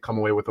that they could come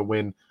away with a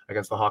win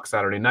against the Hawks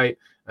Saturday night,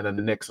 and then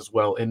the Knicks as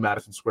well in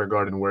Madison Square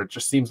Garden, where it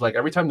just seems like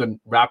every time the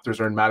Raptors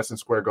are in Madison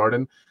Square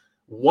Garden,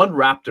 one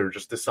Raptor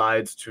just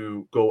decides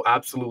to go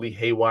absolutely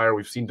haywire.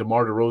 We've seen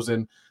DeMar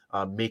DeRozan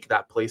make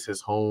that place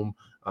his home.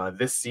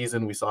 This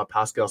season, we saw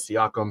Pascal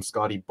Siakam,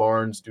 Scotty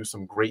Barnes do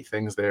some great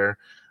things there.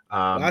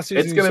 Last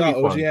season, it's going to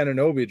be OG fun.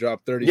 Anunoby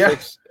dropped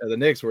 36 at the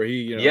Knicks, where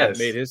he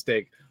made his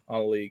take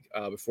on the league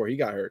before he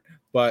got hurt.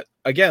 But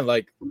again,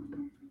 like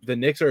the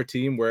Knicks are a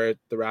team where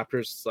the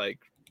Raptors, like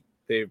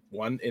they've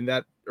won in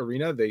that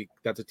arena.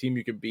 That's a team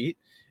you can beat,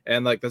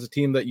 and like that's a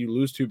team that you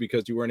lose to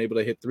because you weren't able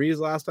to hit threes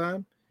last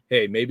time.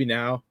 Hey, maybe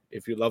now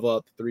if you level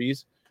out the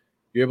threes,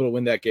 you're able to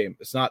win that game.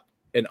 It's not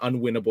an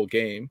unwinnable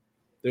game.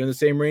 They're in the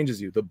same range as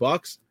you. The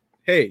Bucks.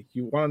 Hey,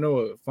 you want to know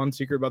a fun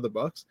secret about the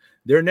Bucks?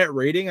 Their net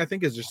rating, I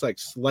think, is just like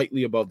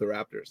slightly above the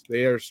Raptors.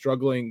 They are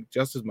struggling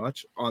just as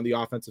much on the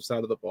offensive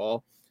side of the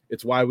ball.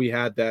 It's why we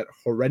had that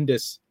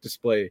horrendous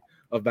display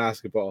of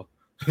basketball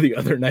the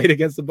other night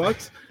against the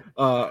Bucks.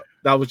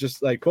 That was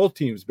just like both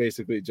teams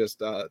basically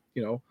just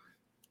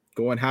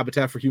going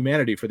Habitat for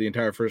Humanity for the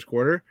entire first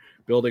quarter,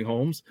 building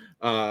homes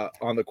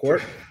on the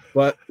court.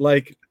 But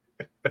like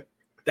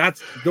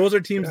those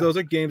are teams, those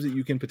are games that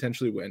you can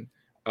potentially win.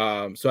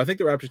 So I think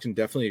the Raptors can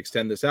definitely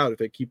extend this out if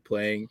they keep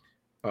playing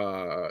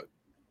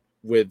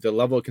with the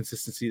level of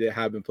consistency they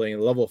have been playing,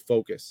 the level of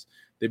focus.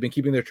 They've been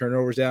keeping their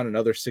turnovers down,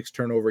 another 6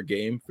 turnover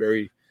game.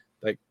 Very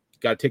like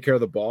got to take care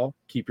of the ball,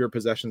 keep your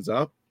possessions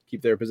up,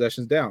 keep their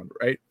possessions down,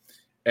 right?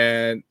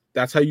 And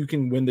that's how you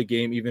can win the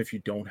game, even if you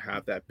don't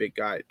have that big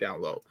guy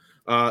down low.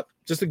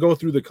 Just to go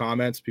through the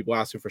comments, people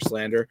asking for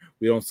slander.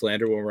 We don't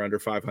slander when we're under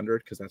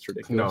 500 because that's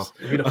ridiculous.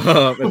 No, we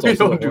don't, we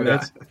don't do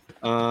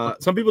that.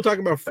 Some people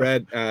talking about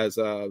Fred as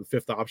the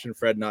fifth option,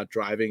 Fred not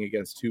driving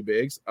against two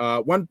bigs.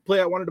 One play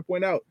I wanted to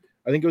point out,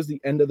 I think it was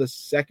the end of the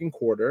second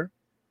quarter.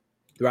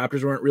 The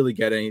Raptors weren't really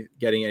getting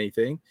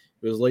anything.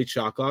 It was late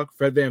shot clock.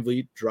 Fred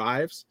VanVleet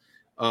drives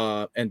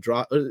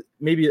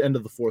maybe the end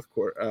of the fourth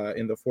quarter,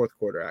 in the fourth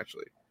quarter,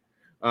 actually.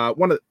 I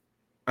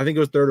think it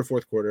was third or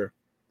fourth quarter.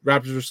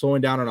 Raptors were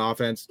slowing down on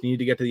offense, needed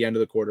to get to the end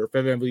of the quarter.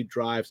 Fred VanVleet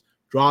drives,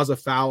 draws a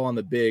foul on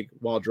the big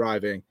while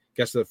driving,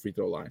 gets to the free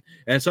throw line.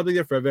 And it's something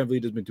that Fred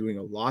VanVleet has been doing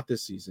a lot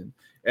this season.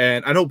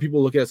 And I know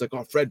people look at it as like,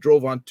 oh, Fred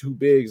drove on two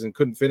bigs and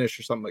couldn't finish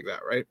or something like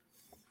that, right?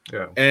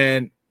 Yeah.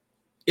 And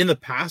in the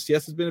past,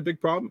 yes, it's been a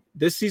big problem.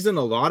 This season,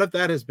 a lot of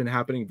that has been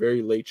happening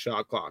very late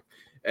shot clock.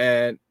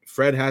 And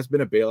Fred has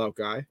been a bailout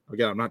guy.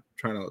 Again,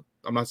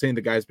 I'm not saying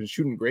the guy's been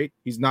shooting great.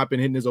 He's not been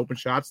hitting his open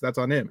shots. That's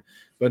on him.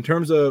 But in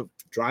terms of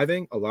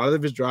driving, a lot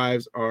of his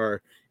drives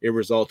are a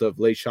result of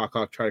late shot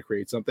clock trying to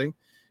create something.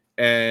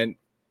 And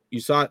you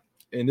saw it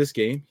in this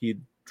game. He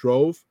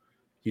drew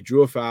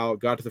a foul,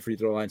 got to the free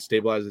throw line,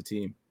 stabilized the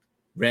team,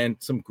 ran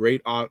some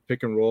great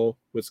pick and roll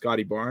with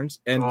Scotty Barnes.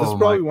 And this is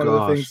probably one of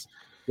the things,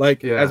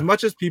 as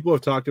much as people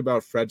have talked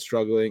about Fred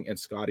struggling and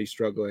Scotty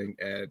struggling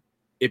and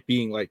it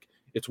being like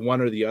it's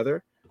one or the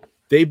other,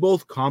 they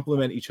both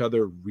complement each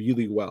other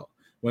really well.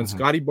 When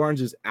Scotty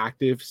Barnes is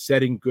active,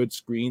 setting good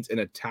screens and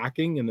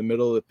attacking in the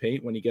middle of the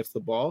paint when he gets the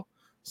ball,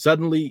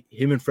 suddenly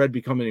him and Fred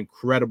become an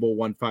incredible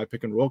 1-5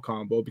 pick and roll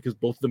combo because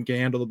both of them can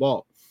handle the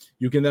ball.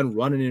 You can then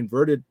run an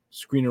inverted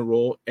screen and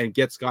roll and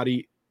get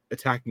Scotty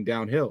attacking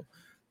downhill.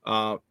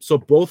 So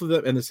both of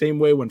them, in the same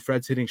way when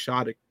Fred's hitting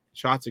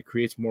shots, it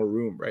creates more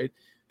room, right?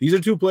 These are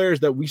two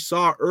players that we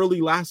saw early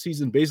last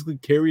season basically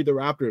carry the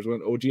Raptors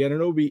when OG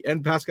Anunoby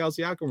and Pascal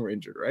Siakam were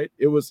injured, right?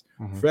 It was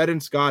Fred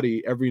and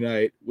Scotty every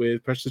night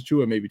with Precious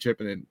Achiuwa maybe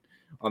chipping in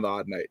on the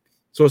odd night.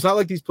 So it's not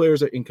like these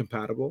players are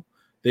incompatible.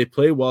 They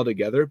play well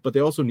together, but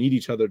they also need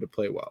each other to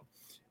play well.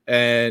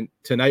 And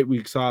tonight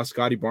we saw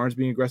Scotty Barnes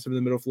being aggressive in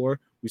the middle floor.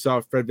 We saw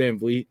Fred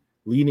VanVleet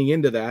leaning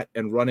into that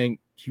and running.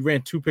 He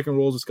ran 2 pick and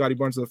rolls with Scotty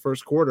Barnes in the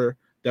first quarter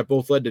that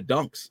both led to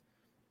dunks,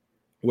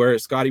 where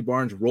Scotty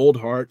Barnes rolled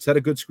hard, set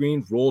a good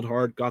screen, rolled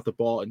hard, got the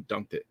ball, and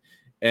dunked it.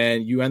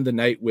 And you end the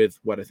night with,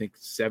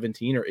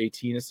 17 or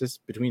 18 assists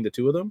between the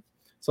two of them,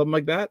 something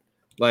like that.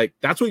 Like,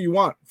 that's what you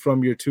want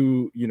from your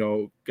two,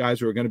 guys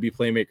who are going to be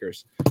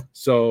playmakers.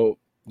 So,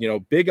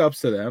 big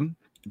ups to them.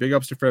 Big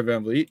ups to Fred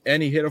VanVleet.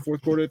 And he hit a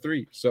fourth quarter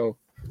 3. So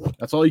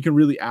that's all you can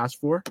really ask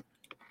for.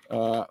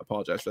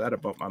 Apologize for that. I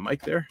bumped my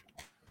mic there.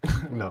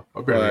 No,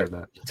 I barely heard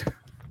that.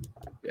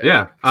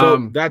 Yeah.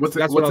 So that's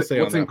what I'll say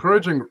on what's that.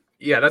 Encouraging.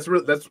 Yeah, that's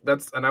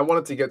and I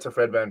wanted to get to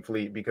Fred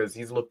VanVleet because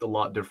he's looked a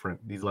lot different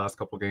these last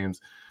couple games.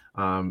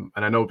 And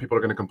I know people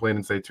are going to complain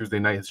and say Tuesday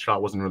night his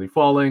shot wasn't really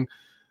falling.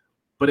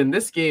 But in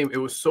this game, it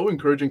was so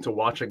encouraging to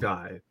watch a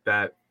guy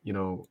that,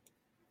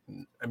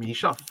 he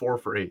shot 4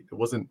 for 8. It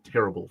wasn't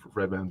terrible for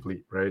Fred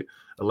VanVleet, right?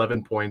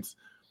 11 points.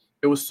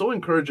 It was so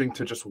encouraging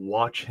to just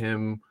watch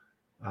him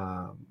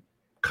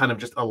kind of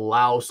just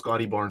allow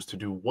Scotty Barnes to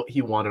do what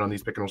he wanted on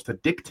these pick and rolls, to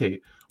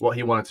dictate what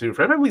he wanted to do.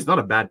 Fred VanVleet's not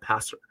a bad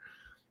passer.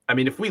 I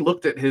mean, if we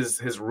looked at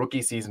his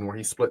rookie season where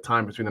he split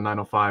time between the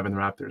 905 and the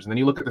Raptors, and then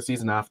you look at the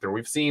season after,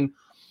 we've seen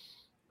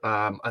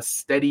a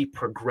steady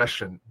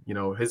progression.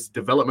 His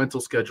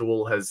developmental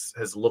schedule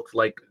has looked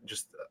like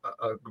just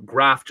a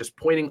graph just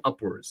pointing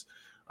upwards.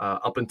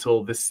 up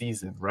until this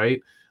season,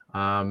 right?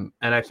 And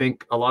I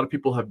think a lot of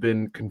people have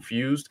been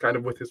confused kind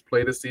of with his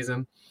play this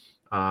season.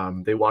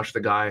 They watched the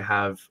guy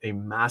have a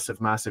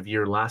massive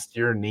year last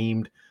year,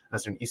 named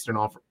as an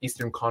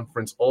Eastern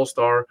Conference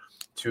All-Star,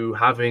 to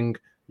having,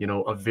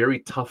 a very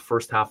tough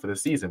first half of the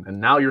season. And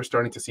now you're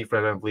starting to see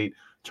Fred VanVleet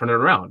turn it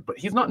around. But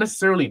he's not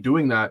necessarily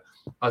doing that,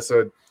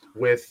 Asad,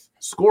 with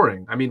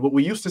scoring. I mean, what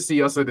we used to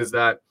see, Asad, is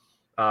that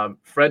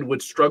Fred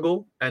would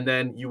struggle, and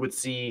then you would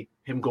see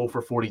him go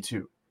for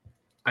 42.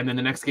 And then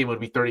the next game would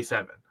be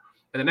 37.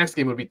 And the next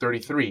game would be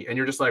 33. And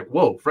you're just like,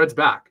 whoa, Fred's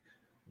back.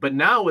 But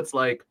now it's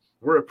like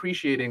we're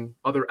appreciating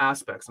other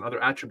aspects and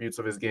other attributes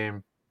of his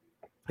game.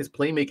 His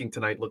playmaking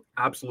tonight looked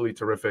absolutely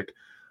terrific.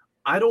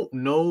 I don't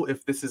know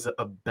if this is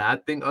a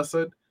bad thing,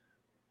 Asad,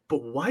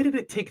 but why did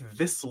it take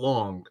this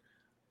long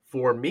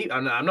for me?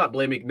 I'm not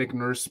blaming Nick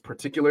Nurse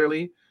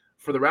particularly,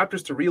 for the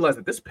Raptors to realize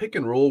that this pick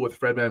and roll with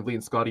Fred VanVleet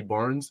and Scottie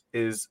Barnes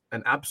is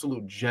an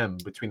absolute gem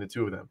between the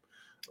two of them.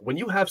 When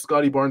you have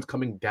Scottie Barnes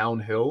coming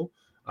downhill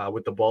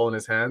with the ball in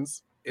his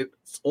hands,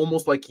 it's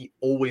almost like he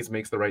always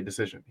makes the right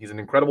decision. He's an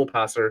incredible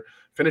passer,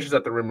 finishes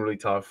at the rim really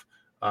tough,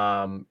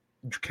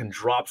 can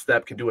drop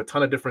step, can do a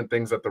ton of different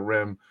things at the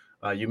rim.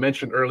 You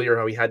mentioned earlier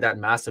how he had that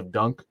massive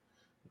dunk.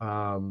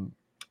 I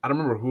don't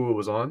remember who it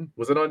was on.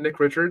 Was it on Nick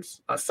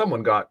Richards?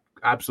 Someone got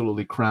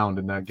absolutely crowned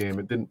in that game.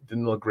 It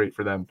didn't look great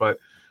for them. But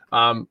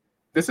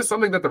this is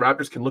something that the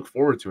Raptors can look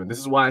forward to. And this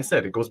is why I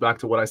said it goes back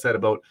to what I said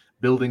about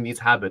building these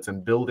habits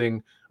and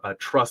building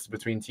trust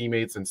between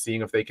teammates and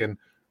seeing if they can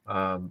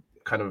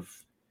kind of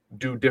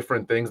do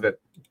different things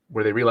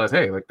where they realize,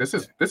 hey, like this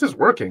is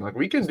working. Like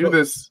we can do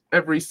this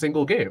every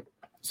single game.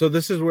 So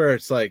this is where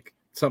it's like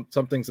some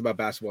things about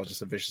basketball is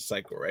just a vicious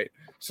cycle, right?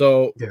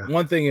 So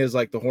one thing is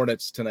like the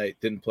Hornets tonight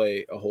didn't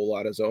play a whole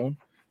lot of zone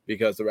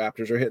because the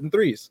Raptors are hitting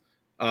threes.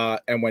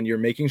 And when you're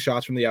making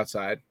shots from the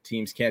outside,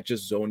 teams can't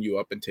just zone you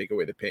up and take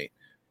away the paint.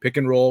 Pick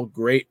and roll,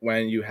 great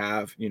when you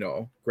have,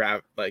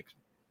 grab like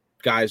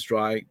guys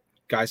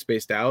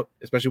spaced out,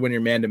 especially when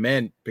you're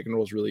man-to-man. Pick and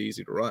roll is really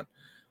easy to run.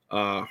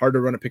 Hard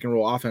to run a pick and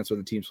roll offense when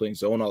the team's playing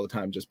zone all the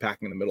time, just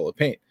packing in the middle of the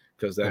paint,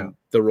 because then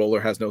the roller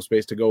has no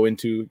space to go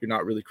into. You're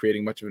not really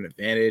creating much of an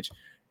advantage.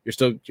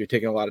 You're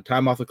taking a lot of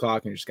time off the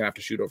clock, and you're just gonna have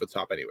to shoot over the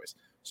top anyways.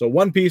 So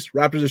one piece,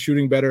 Raptors are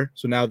shooting better,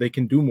 so now they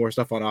can do more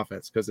stuff on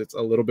offense because it's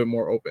a little bit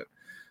more open.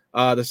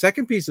 The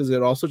second piece is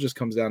it also just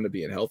comes down to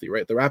being healthy,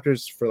 right? The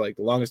Raptors for like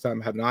the longest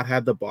time have not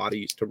had the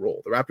bodies to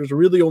roll. The Raptors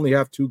really only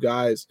have two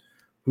guys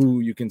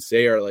who you can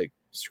say are like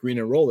screen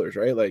and rollers,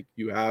 right? Like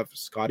you have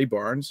Scottie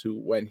Barnes, who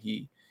when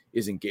he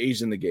is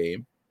engaged in the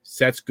game,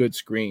 sets good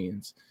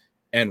screens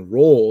and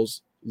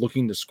rolls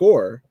looking to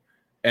score.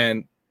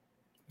 And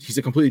he's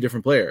a completely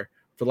different player.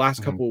 For the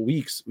last couple of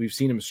weeks, we've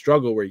seen him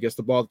struggle where he gets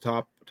the ball at the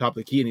top of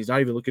the key and he's not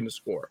even looking to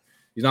score.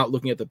 He's not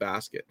looking at the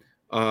basket.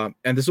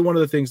 And this is one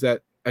of the things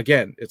that,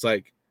 again, it's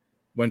like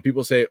when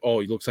people say, oh,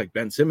 he looks like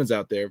Ben Simmons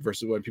out there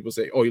versus when people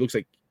say, oh, he looks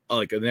like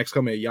the next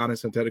coming of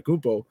Giannis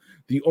Antetokounmpo.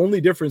 The only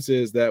difference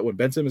is that when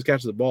Ben Simmons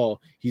catches the ball,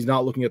 he's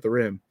not looking at the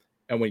rim.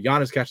 And when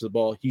Giannis catches the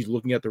ball, he's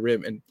looking at the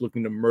rim and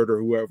looking to murder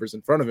whoever's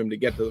in front of him to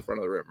get to the front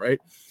of the rim, right?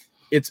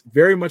 It's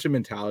very much a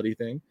mentality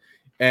thing.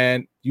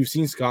 And you've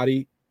seen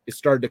Scottie, it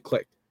started to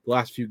click the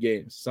last few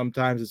games.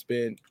 Sometimes it's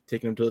been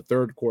taking him to the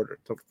third quarter,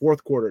 to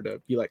fourth quarter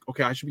to be like,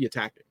 okay, I should be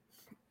attacking.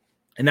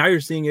 And now you're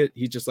seeing it.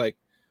 He's just like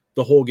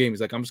the whole game.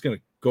 He's like, I'm just going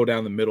to go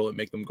down the middle and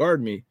make them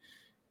guard me.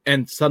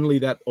 And suddenly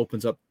that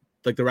opens up,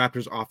 like the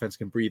Raptors offense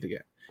can breathe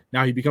again.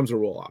 Now he becomes a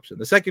roll option.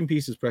 The second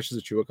piece is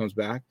Precious Achiuwa comes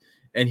back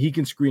and he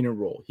can screen and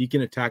roll. He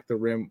can attack the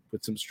rim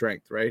with some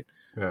strength, right?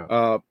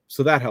 Yeah.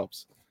 So that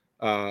helps.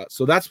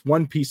 So that's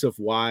one piece of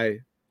why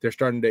they're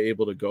starting to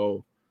able to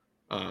go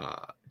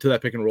to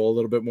that pick and roll a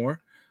little bit more.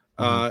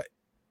 And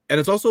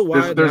it's also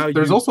why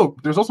there's also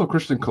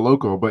Christian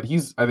Koloko, but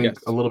he's I think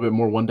a little bit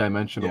more one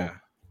dimensional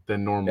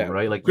than normal,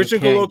 right? Like Christian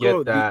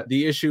Koloko,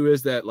 the issue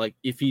is that like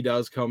if he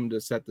does come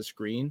to set the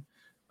screen,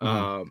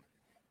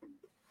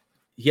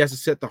 he has to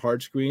set the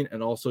hard screen,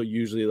 and also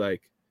usually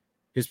like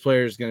his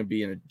player is going to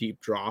be in a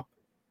deep drop,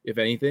 if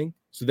anything.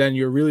 So then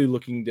you're really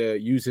looking to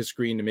use his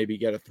screen to maybe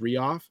get a three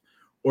off,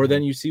 or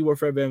then you see what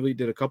Fred VanVleet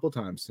did a couple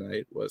times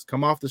tonight was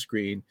come off the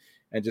screen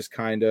and just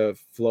kind of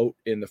float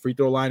in the free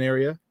throw line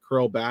area,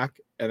 curl back,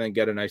 and then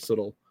get a nice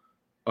little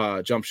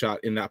jump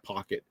shot in that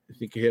pocket. I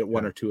think he hit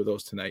one or two of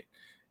those tonight.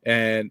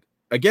 And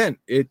again,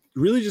 it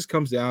really just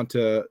comes down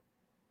to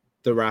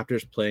the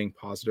Raptors playing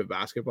positive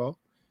basketball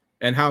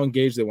and how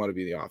engaged they want to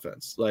be in the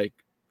offense. Like,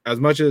 as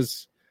much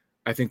as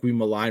I think we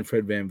malign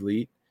Fred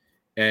VanVleet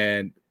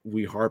and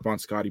we harp on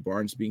Scottie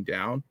Barnes being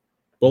down,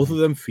 both of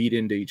them feed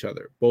into each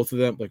other. Both of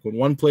them, like when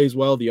one plays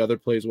well, the other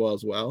plays well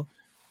as well,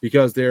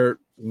 because they're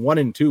 1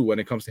 and 2 when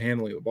it comes to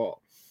handling the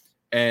ball.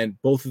 And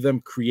both of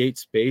them create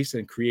space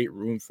and create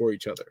room for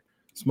each other.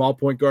 Small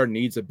point guard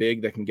needs a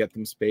big that can get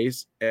them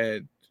space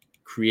and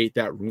create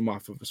that room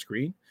off of a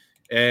screen.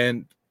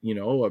 And, you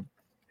know, a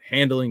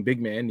handling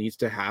big man needs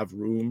to have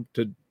room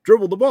to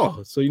dribble the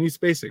ball. So you need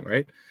spacing,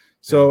 right?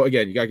 So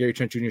again, you got Gary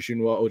Trent Jr.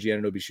 shooting well, OG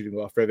Anunoby shooting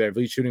well, Fred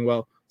VanVleet shooting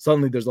well.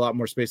 Suddenly there's a lot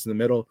more space in the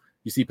middle.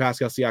 You see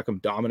Pascal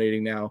Siakam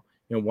dominating now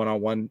in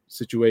one-on-one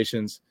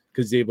situations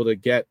because he's able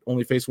to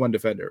only face one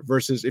defender.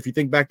 Versus if you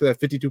think back to that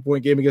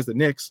 52-point game against the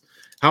Knicks,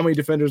 how many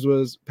defenders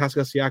was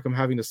Pascal Siakam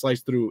having to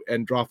slice through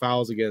and draw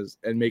fouls against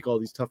and make all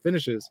these tough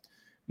finishes?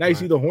 Now you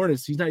see the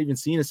Hornets, he's not even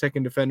seeing a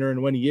second defender,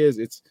 and when he is,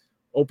 it's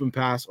open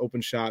pass, open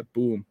shot,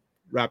 boom.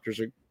 Raptors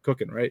are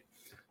cooking, right?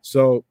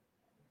 So,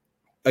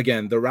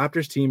 again, the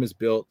Raptors team is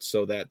built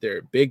so that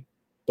their big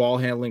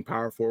ball-handling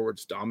power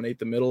forwards dominate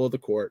the middle of the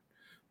court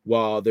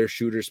while their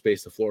shooters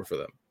space the floor for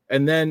them.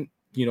 And then,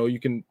 you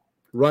can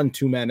run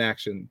two-man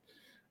action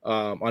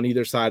on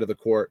either side of the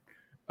court,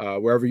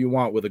 wherever you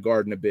want with a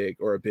guard and a big,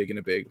 or a big and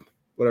a big,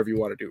 whatever you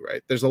want to do,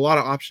 right? There's a lot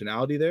of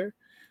optionality there,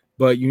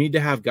 but you need to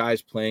have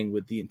guys playing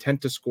with the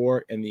intent to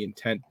score and the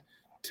intent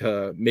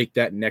to make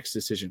that next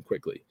decision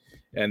quickly.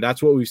 And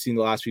that's what we've seen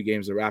the last few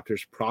games, the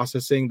Raptors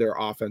processing their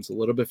offense a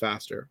little bit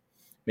faster,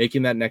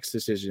 making that next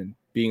decision,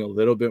 being a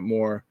little bit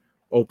more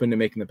open to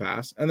making the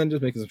pass, and then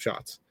just making some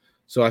shots.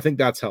 So I think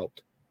that's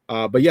helped.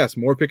 But yes,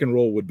 more pick and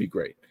roll would be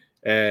great.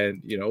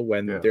 And,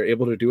 when they're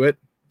able to do it,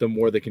 the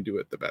more they can do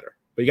it, the better.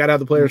 But you got to have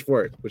the players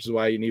for it, which is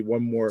why you need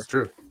one more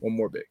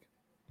big.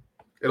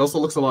 It also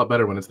looks a lot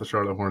better when it's the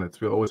Charlotte Hornets.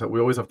 We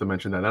always have to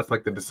mention that. That's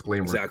like the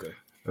disclaimer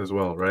as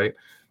well, right?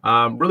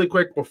 Really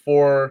quick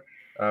before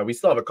we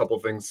still have a couple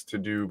things to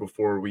do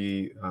before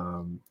we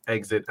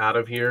exit out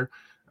of here.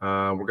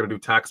 We're going to do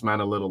Taxman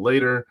a little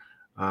later.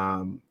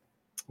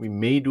 We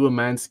may do a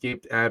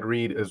Manscaped ad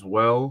read as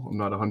well. I'm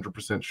not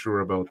 100%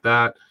 sure about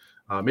that.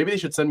 Maybe they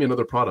should send me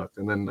another product,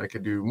 and then I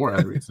could do more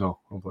ad reads. No,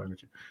 I'm playing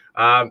with you.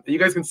 You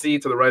guys can see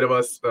to the right of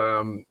us,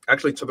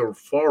 actually to the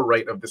far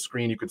right of the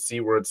screen, you could see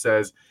where it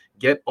says,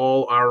 get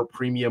all our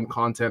premium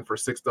content for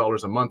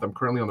 $6 a month. I'm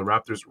currently on the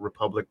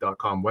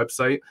RaptorsRepublic.com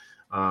website.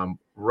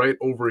 Right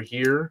over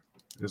here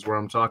is where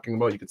I'm talking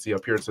about. You can see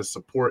up here, it says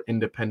support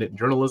independent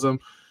journalism.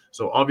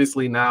 So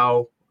obviously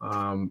now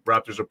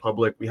Raptors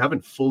Republic, we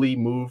haven't fully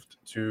moved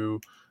to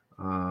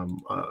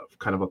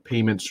kind of a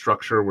payment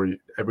structure where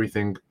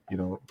everything,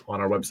 on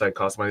our website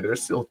costs money.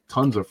 There's still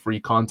tons of free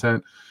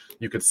content.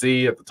 You could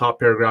see at the top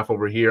paragraph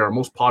over here, our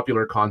most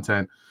popular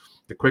content,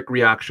 the quick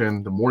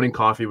reaction, the morning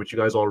coffee, which you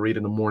guys all read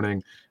in the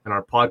morning, and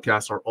our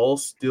podcasts are all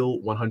still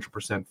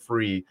 100%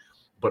 free.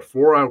 But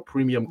for our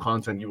premium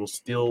content, you will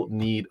still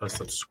need a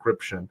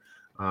subscription.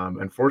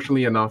 And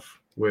fortunately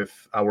enough,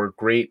 with our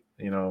great,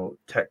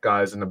 tech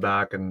guys in the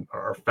back and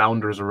our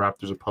founders of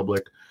Raptors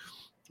Republic,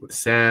 with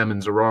Sam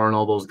and Zarar and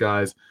all those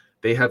guys,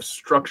 they have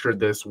structured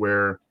this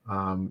where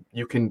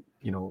you can,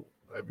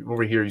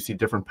 over here you see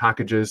different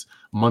packages,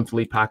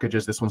 monthly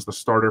packages. This one's the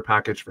starter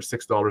package for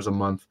 $6 a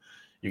month.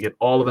 You get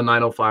all of the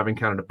 905 in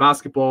Canada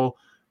basketball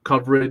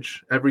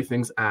coverage.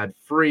 Everything's ad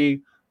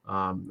free.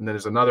 And then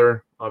there's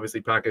another,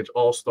 obviously, package,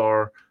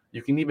 All-Star.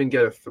 You can even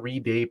get a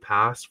 3-day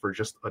pass for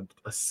just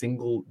a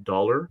single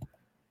dollar,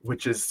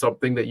 which is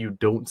something that you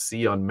don't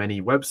see on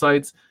many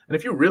websites. And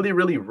if you really,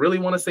 really, really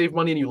want to save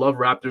money and you love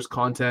Raptors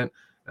content,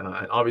 and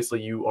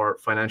obviously you are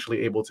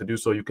financially able to do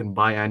so, you can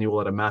buy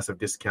annual at a massive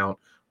discount,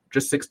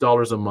 just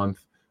 $6 a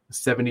month,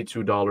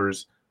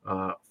 $72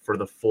 for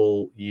the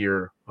full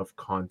year of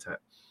content.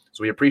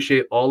 So we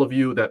appreciate all of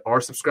you that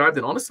are subscribed,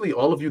 and honestly,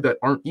 all of you that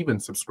aren't even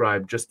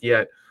subscribed just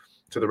yet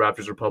to the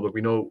Raptors Republic.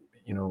 We know,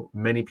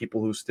 many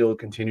people who still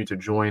continue to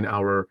join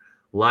our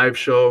live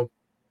show,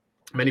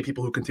 many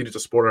people who continue to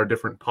support our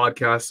different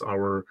podcasts,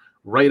 our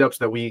write-ups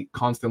that we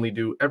constantly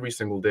do every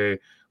single day.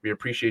 We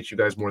appreciate you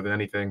guys more than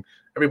anything.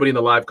 Everybody in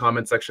the live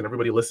comment section,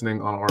 everybody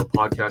listening on our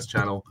podcast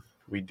channel,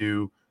 we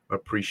do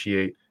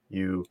appreciate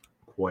you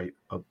quite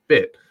a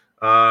bit.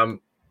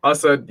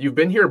 Asad, you've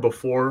been here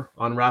before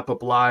on Wrap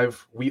Up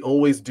Live. We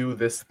always do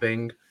this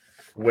thing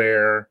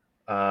where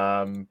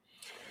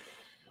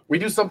we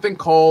do something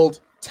called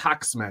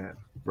Taxman,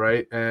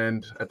 right?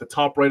 And at the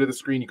top right of the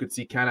screen, you could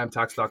see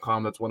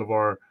canamtax.com. That's one of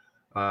our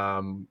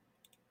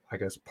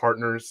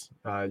partners.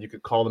 You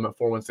could call them at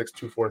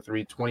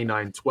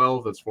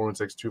 416-243-2912. That's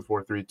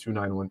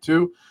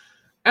 416-243-2912.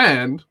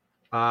 And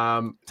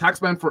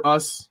Taxman for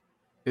us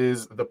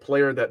is the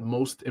player that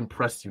most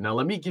impressed you. Now,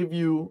 let me give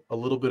you a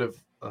little bit of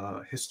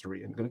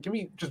history, and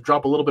just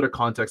drop a little bit of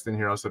context in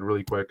here. I said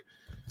really quick.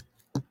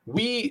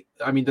 The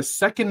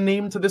second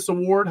name to this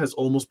award has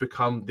almost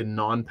become the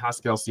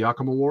non-Pascal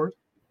Siakam award.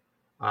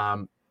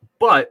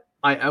 But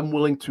I am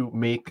willing to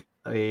make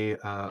a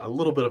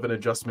little bit of an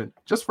adjustment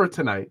just for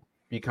tonight,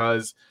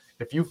 because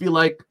if you feel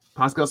like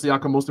Pascal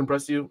Siakam most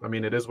impressed you,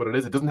 it is what it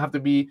is. It doesn't have to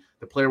be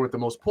the player with the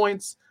most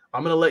points.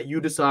 I'm going to let you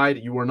decide.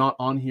 You are not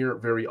on here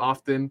very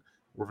often.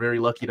 We're very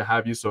lucky to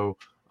have you. So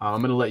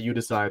I'm going to let you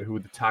decide who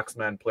the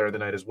Taxman player of the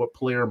night is. What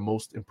player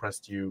most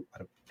impressed you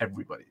out of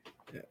everybody?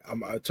 Yeah,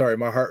 I'm sorry,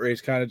 my heart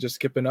rate's kind of just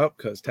skipping up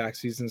because tax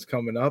season's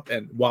coming up,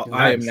 and while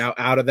I am now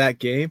out of that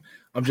game,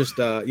 I'm just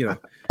having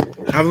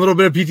a little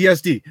bit of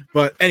PTSD.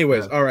 But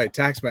anyways, all right,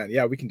 Taxman,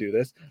 yeah, we can do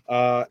this.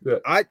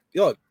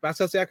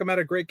 Pascal Siakam had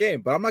a great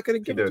game, but I'm not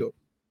going to give it to him.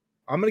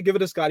 I'm going to give it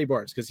to Scotty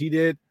Barnes because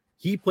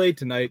he played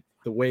tonight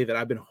the way that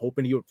I've been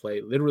hoping he would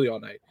play literally all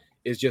night.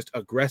 Is just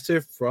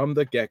aggressive from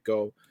the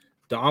get-go,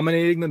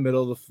 dominating the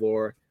middle of the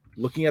floor,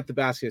 looking at the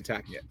basket,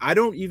 attacking it. I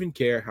don't even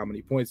care how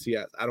many points he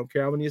has. I don't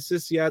care how many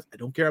assists he has. I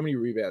don't care how many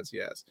rebounds he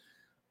has.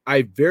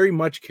 I very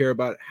much care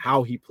about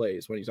how he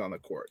plays when he's on the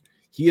court.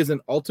 He is an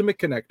ultimate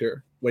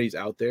connector when he's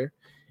out there.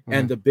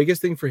 And the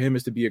biggest thing for him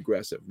is to be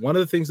aggressive. One of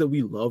the things that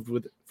we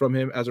loved from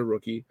him as a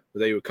rookie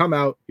was that he would come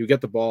out, he would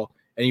get the ball,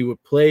 and he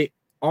would play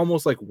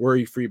almost like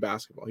worry-free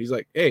basketball. He's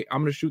like, hey,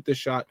 I'm going to shoot this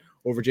shot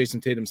over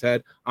Jason Tatum's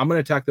head. I'm going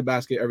to attack the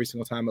basket every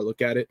single time I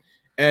look at it.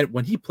 And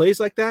when he plays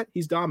like that,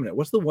 he's dominant.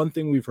 What's the one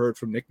thing we've heard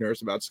from Nick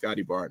Nurse about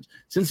Scottie Barnes?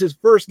 Since his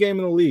first game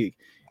in the league,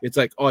 it's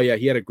like, oh, yeah,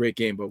 he had a great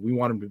game, but we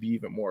want him to be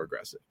even more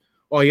aggressive.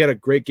 Oh, he had a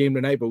great game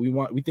tonight, but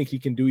we think he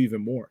can do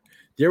even more.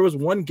 There was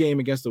one game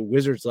against the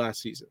Wizards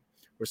last season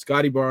where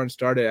Scottie Barnes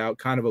started out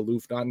kind of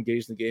aloof, not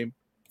engaged in the game.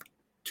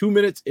 2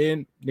 minutes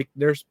in, Nick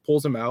Nurse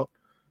pulls him out,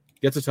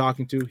 gets a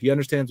talking to. He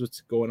understands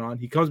what's going on.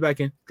 He comes back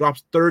in,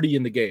 drops 30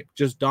 in the game,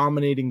 just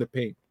dominating the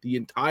paint the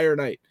entire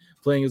night,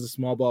 playing as a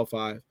small ball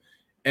 5.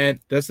 And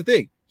that's the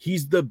thing.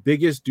 He's the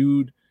biggest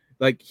dude.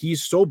 Like,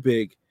 he's so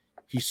big.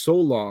 He's so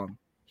long.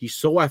 He's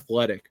so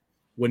athletic.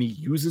 When he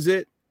uses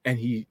it and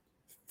he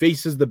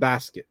faces the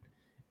basket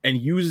and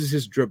uses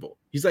his dribble,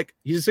 he's a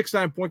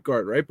 6'9" point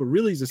guard, right? But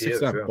really, he's a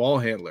 6'9" ball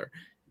handler.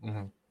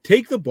 Mm-hmm.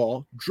 Take the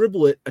ball,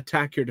 dribble it,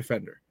 attack your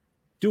defender.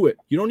 Do it.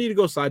 You don't need to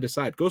go side to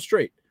side. Go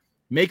straight.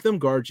 Make them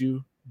guard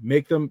you.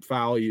 Make them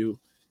foul you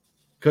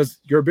because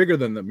you're bigger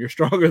than them. You're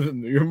stronger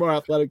than them. You're more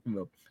athletic than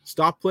them.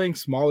 Stop playing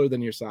smaller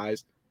than your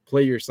size.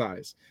 Play your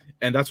size.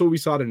 And that's what we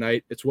saw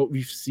tonight. It's what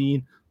we've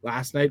seen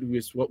last night.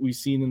 It's what we've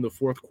seen in the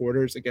fourth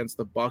quarters against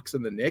the Bucks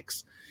and the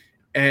Knicks.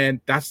 And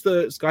that's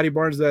the Scottie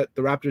Barnes that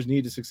the Raptors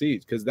need to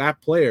succeed because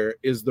that player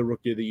is the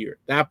rookie of the year.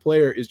 That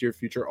player is your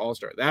future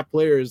all-star. That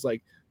player is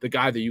like the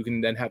guy that you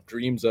can then have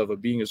dreams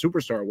of being a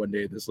superstar one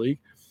day in this league,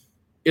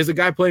 is a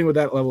guy playing with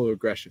that level of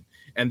aggression.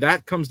 And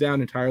that comes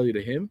down entirely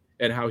to him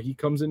and how he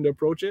comes in to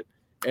approach it.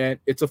 And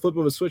it's a flip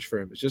of a switch for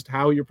him. It's just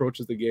how he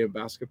approaches the game of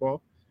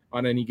basketball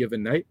on any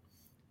given night.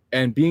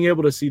 And being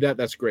able to see that,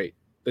 that's great.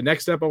 The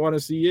next step I want to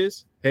see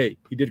is, hey,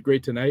 he did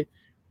great tonight.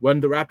 When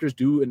the Raptors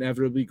do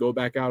inevitably go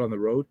back out on the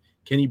road,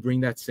 can he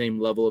bring that same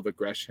level of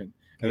aggression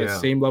and the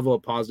same level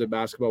of positive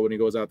basketball when he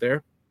goes out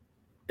there?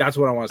 That's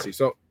what I want to see.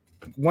 So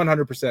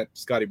 100%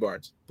 Scottie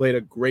Barnes played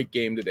a great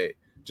game today.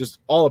 Just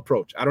all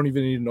approach. I don't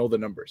even need to know the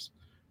numbers.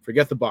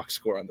 Forget the box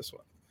score on this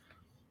one.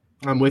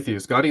 I'm with you.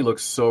 Scottie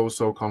looks so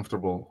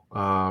comfortable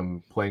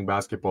playing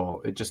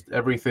basketball. It just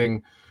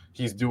everything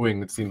he's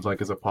doing, it seems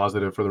like, is a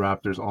positive for the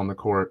Raptors on the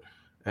court.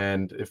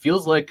 And it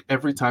feels like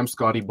every time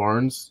Scottie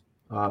Barnes,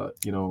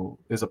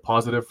 is a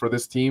positive for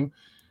this team,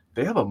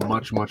 they have a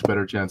much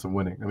better chance of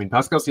winning. I mean,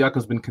 Pascal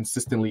Siakam's been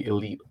consistently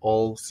elite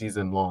all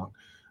season long.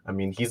 I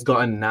mean, he's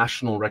gotten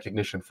national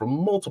recognition from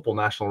multiple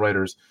national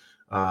writers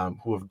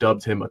who have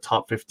dubbed him a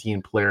top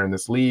 15 player in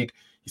this league.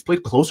 He's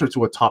played closer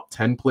to a top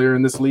 10 player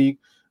in this league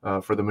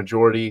for the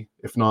majority,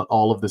 if not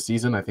all of the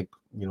season. I think,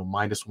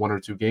 minus 1 or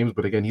 2 games.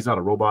 But again, he's not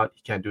a robot.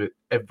 He can't do it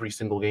every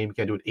single game. He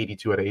can't do it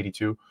 82 out of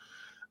 82.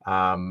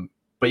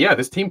 But yeah,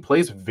 this team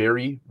plays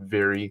very,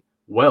 very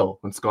well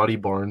when Scottie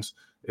Barnes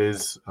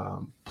is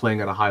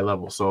playing at a high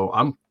level. So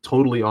I'm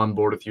totally on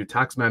board with you.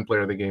 Taxman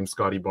player of the game,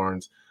 Scottie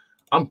Barnes.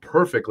 I'm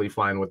perfectly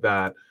fine with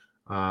that.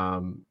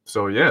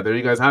 So yeah, there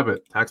you guys have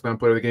it. Taxman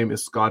player of the game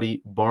is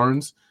Scottie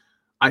Barnes.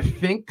 I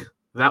think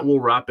that will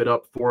wrap it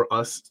up for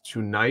us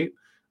tonight.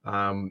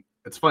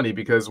 It's funny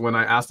because when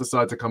I asked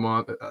Asad to come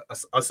on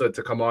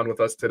with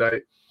us today,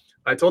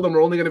 I told him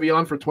we're only going to be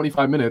on for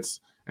 25 minutes.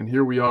 And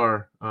here we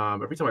are.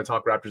 Every time I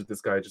talk Raptors with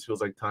this guy, it just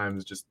feels like time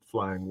is just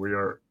flying. We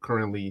are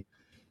currently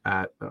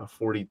at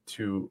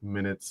 42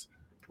 minutes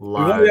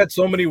live. We've only had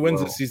so many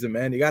wins this season,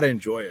 man. You got to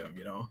enjoy them,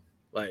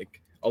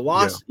 Like a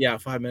loss,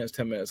 5 minutes,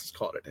 10 minutes, let's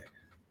call it a day.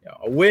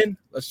 A win,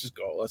 let's just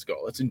go. Let's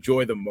go. Let's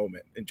enjoy the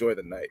moment. Enjoy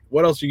the night.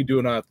 What else are you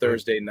doing on a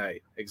Thursday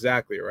night?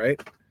 Exactly, right?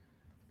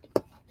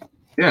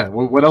 Yeah,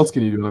 well, what else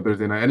can you do on a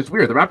Thursday night? And it's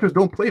weird. The Raptors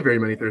don't play very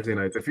many Thursday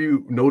nights. If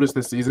you notice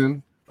this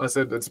season, I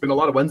said it's been a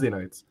lot of Wednesday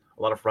nights,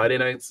 a lot of Friday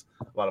nights,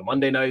 a lot of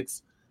Monday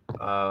nights.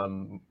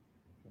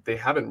 They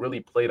haven't really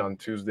played on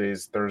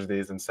Tuesdays,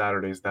 Thursdays, and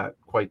Saturdays that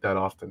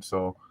often.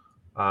 So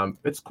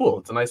it's cool.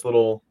 It's a nice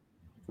little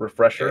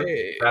refresher.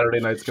 Hey. Saturday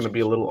night's going to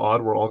be a little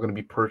odd. We're all going to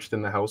be perched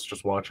in the house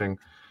just watching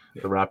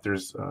the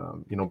Raptors,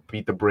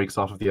 beat the brakes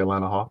off of the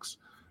Atlanta Hawks.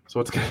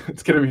 So it's going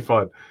to be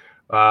fun.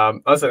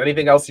 Listen,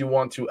 anything else you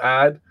want to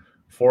add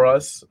for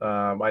us?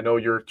 I know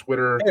your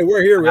Twitter. Hey,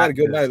 we're here. We had a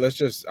good night.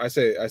 I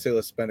say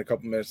let's spend a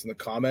couple minutes in the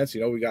comments.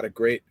 We got a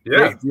great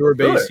viewer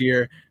base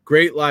here.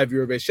 Great live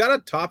viewer base. Shout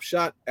out Top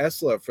Shot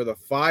Esla for the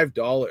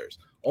 $5.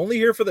 Only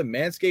here for the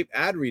Manscaped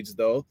ad reads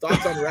though.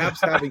 Thoughts on Raps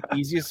having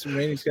easiest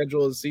remaining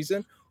schedule of the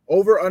season?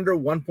 Over under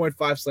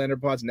 1.5 slander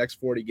pods next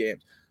 40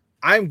 games.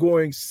 I'm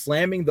going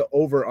slamming the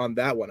over on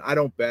that one. I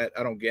don't bet,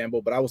 I don't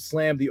gamble, but I will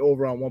slam the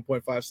over on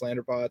 1.5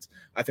 slander pods.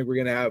 I think we're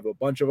going to have a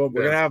bunch of them.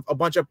 We're going to have a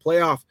bunch of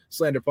playoff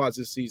slander pods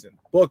this season.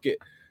 Book it.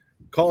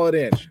 Call it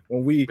in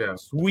when we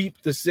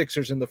sweep the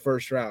Sixers in the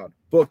first round.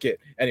 Book it.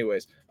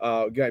 Anyways, we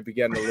might be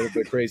getting a little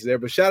bit crazy there,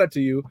 but shout out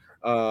to you.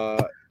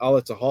 I'll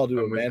let Sahal do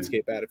a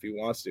Manscaped ad if he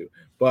wants to.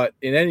 But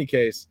in any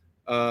case,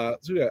 So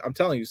yeah, I'm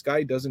telling you,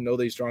 Scotty doesn't know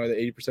that he's stronger than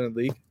 80% of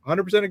the league.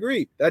 100%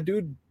 agree. That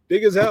dude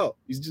big as hell.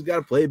 He's just got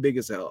to play big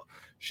as hell.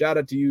 Shout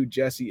out to you,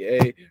 Jesse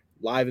A,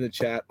 live in the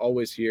chat,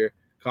 always here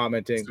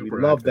commenting. Super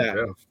we love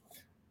active, that.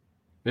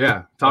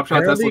 Yeah. Top Shot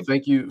Apparently- Tesla,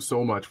 thank you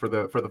so much for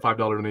the $5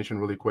 donation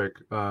really quick.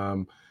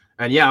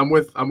 And yeah, I'm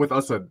with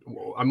Usad.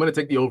 I'm going to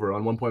take the over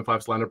on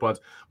 1.5 slander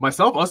pods.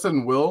 Myself, Usad,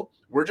 and Will,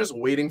 we're just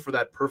waiting for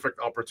that perfect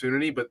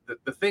opportunity. But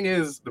the thing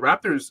is, the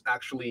Raptors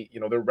actually,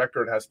 their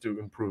record has to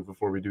improve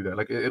before we do that.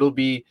 Like it'll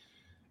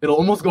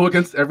almost go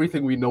against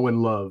everything we know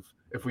and love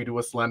if we do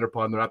a slander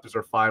pod and the Raptors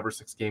are 5 or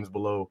 6 games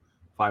below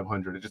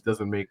 500. It just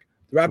doesn't make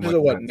The Raptors too are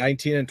much what, sense.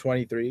 19 and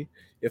 23.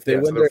 If they Yeah,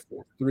 so win they're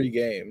their 3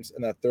 games,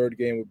 and that third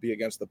game would be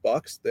against the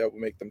Bucks, that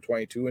would make them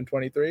 22 and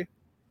 23.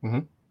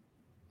 Mhm.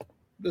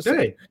 Just saying.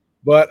 Hey,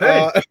 But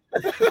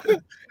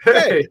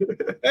hey,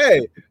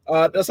 hey,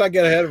 let's not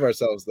get ahead of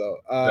ourselves though.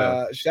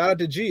 Yeah. Shout out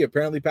to G.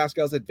 Apparently,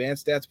 Pascal's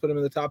advanced stats put him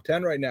in the top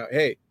 10 right now.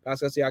 Hey,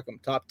 Pascal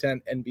Siakam, top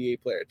 10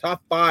 NBA player,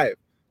 top five.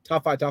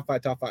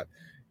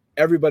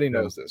 Everybody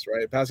knows this,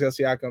 right? Pascal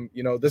Siakam.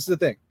 This is the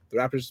thing. The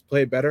Raptors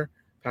play better.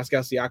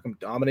 Pascal Siakam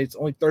dominates.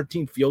 Only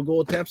 13 field goal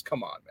attempts.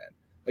 Come on, man.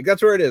 Like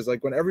that's where it is.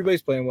 Like when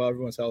everybody's playing well,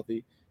 everyone's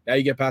healthy. Now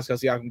you get Pascal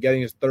Siakam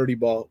getting his 30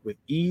 ball with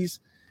ease,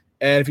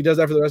 and if he does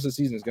that for the rest of the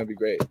season, it's going to be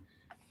great.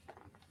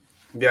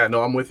 Yeah,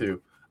 no, I'm with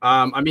you.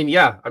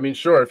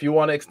 Sure. If you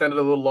want to extend it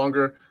a little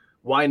longer,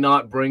 why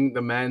not bring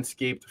the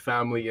Manscaped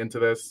family into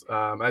this?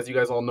 As you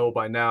guys all know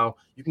by now,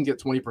 you can get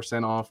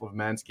 20% off of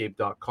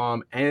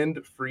manscaped.com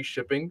and free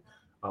shipping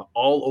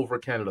all over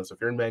Canada. So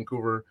if you're in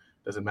Vancouver,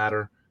 doesn't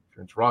matter. If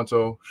you're in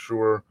Toronto,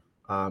 sure.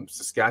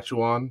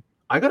 Saskatchewan,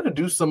 I got to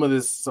do some of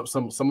this,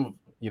 some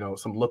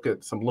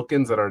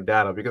look-ins at our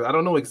data because I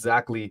don't know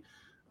exactly.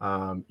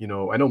 I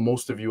know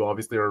most of you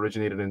obviously are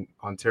originated in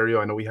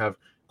Ontario. I know we have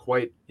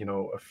quite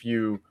a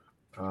few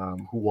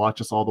who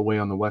watch us all the way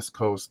on the West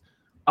Coast.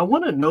 I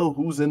want to know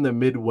who's in the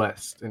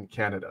Midwest in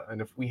Canada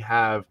and if we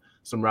have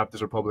some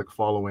Raptors Republic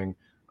following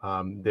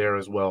there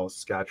as well,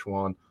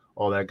 Saskatchewan,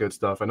 all that good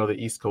stuff. I know the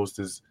East Coast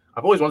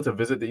I've always wanted to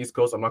visit the East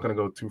Coast. I'm not going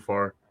to go too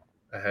far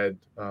ahead.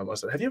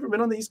 Have you ever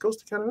been on the East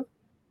Coast of Canada?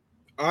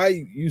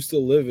 I used to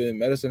live in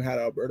Medicine Hat,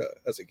 Alberta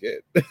as a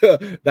kid.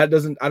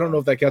 I don't know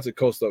if that counts as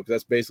coast though, because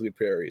that's basically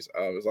prairies.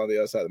 It was on the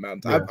other side of the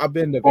mountains. Yeah. I've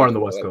been to Or on the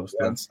Vancouver, West Coast,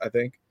 once, I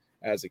think,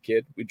 as a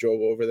kid. We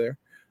drove over there.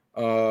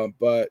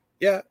 But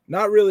yeah,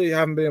 not really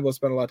haven't been able to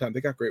spend a lot of time.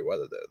 They got great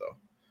weather there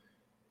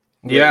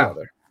though. Great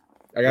weather.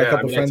 I got a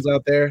couple friends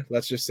out there.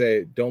 Let's just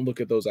say, don't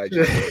look at those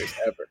IG stories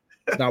ever.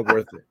 It's not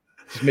worth it.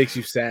 It just makes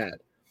you sad.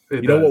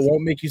 You know what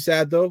won't make you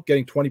sad though?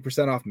 Getting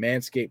 20% off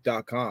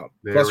manscaped.com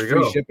plus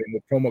free shipping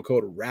with promo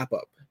code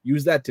WRAPUP.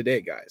 Use that today,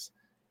 guys.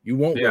 You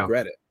won't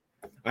regret it.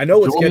 I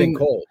know it's getting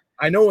cold.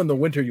 I know in the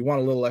winter you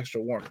want a little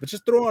extra warmth, but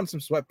just throw on some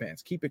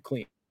sweatpants. Keep it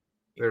clean.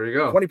 There you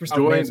go. 20%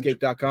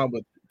 manscaped.com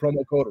with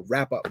promo code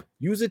WRAPUP.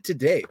 Use it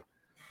today.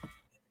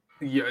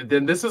 Yeah,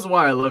 then this is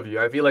why I love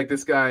you. I feel like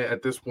this guy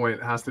at this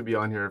point has to be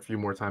on here a few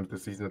more times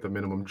this season at the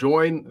minimum.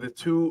 Join the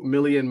 2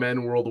 million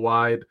men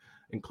worldwide,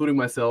 including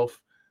myself,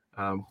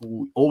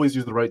 who always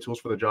use the right tools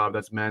for the job.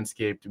 That's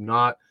Manscaped. Do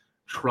not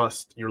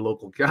trust your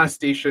local gas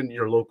station,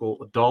 your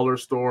local dollar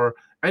store,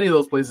 any of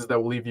those places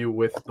that will leave you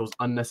with those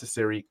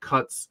unnecessary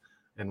cuts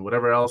and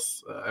whatever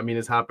else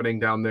is happening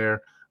down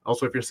there.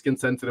 Also, if you're skin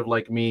sensitive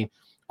like me,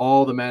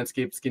 all the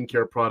Manscaped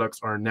skincare products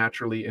are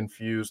naturally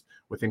infused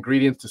with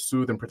ingredients to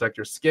soothe and protect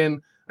your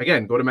skin.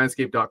 Again, go to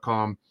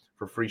manscaped.com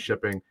for free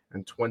shipping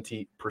and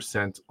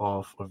 20%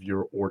 off of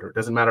your order.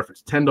 Doesn't matter if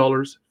it's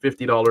 $10,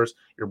 $50,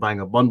 you're buying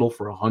a bundle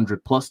for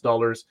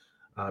 $100+.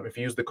 If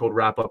you use the code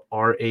WRAPUP,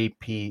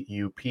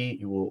 RAPUP,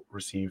 you will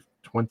receive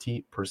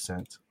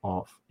 20%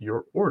 off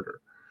your order.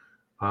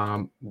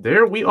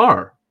 There we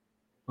are.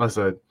 I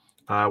said,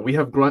 we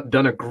have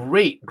done a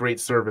great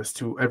service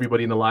to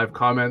everybody in the live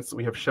comments.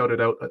 We have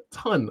shouted out a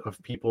ton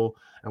of people,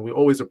 and we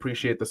always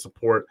appreciate the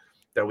support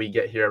that we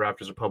get here at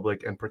Raptors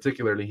Republic, and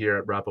particularly here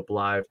at Wrap Up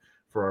Live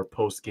for our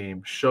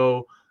post-game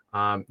show.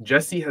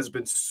 Jesse has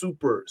been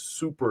super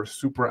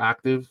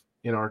active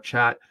in our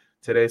chat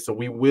today, so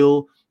we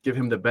will give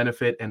him the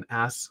benefit and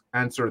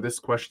answer this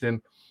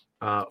question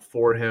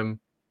for him.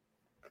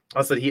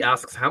 Also, he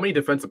asks, how many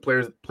Defensive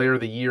Player of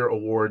the Year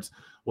awards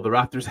will the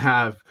Raptors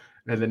have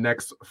in the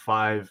next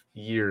 5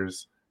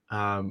 years?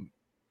 Hey,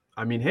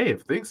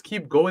 if things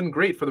keep going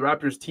great for the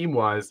Raptors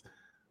team-wise,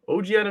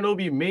 OG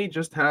Anunoby may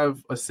just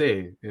have a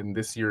say in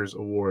this year's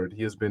award.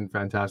 He has been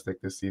fantastic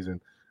this season.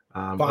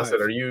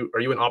 Said, are you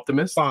an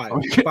optimist? 5.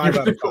 Okay. 5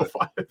 out of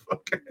 5.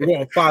 Okay. We're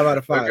going 5 out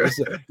of 5.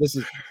 Okay. This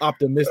is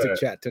optimistic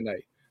chat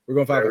tonight. We're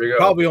going 5 out of 5. go.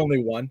 Probably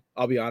only 1,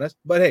 I'll be honest.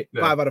 But hey,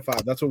 5 out of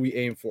 5. That's what we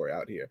aim for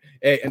out here.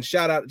 Hey, and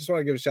shout out, just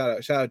want to give a shout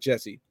out. Shout out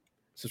Jesse.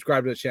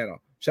 Subscribe to the channel.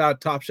 Shout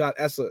out Top Shot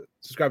Esla.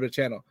 Subscribe to the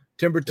channel.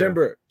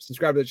 Timber.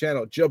 Subscribe to the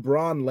channel.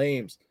 Jabron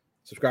Lames.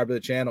 Subscribe to the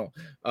channel.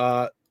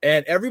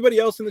 And everybody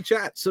else in the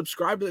chat,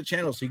 subscribe to the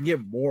channel so you can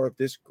get more of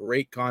this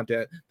great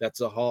content that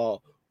Zahal,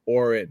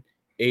 Oren,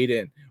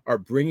 Aiden are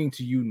bringing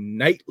to you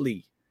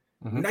nightly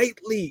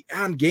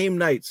on game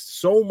nights.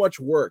 So much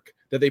work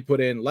that they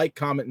put in. Like,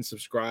 comment, and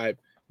subscribe.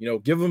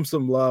 give them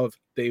some love.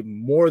 They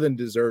more than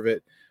deserve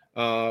it.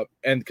 And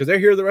because they're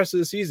here the rest of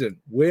the season,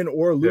 win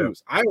or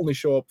lose. I only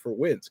show up for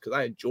wins because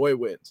I enjoy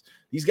wins.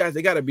 These guys,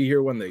 they got to be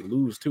here when they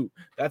lose too.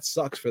 That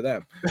sucks for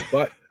them.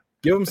 But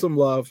give them some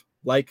love,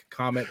 like,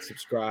 comment,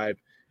 subscribe,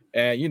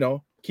 and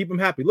keep him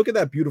happy. Look at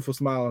that beautiful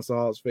smile on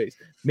Sahal's face.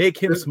 Make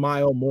him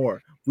smile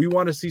more. We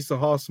want to see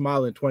Sahal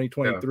smile in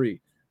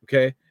 2023.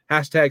 Okay.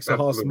 Hashtag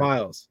Sahal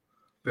smiles.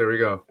 There we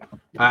go.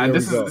 And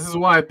this is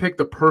why I picked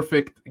the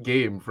perfect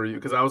game for you,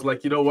 because I was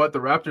like, you know what? The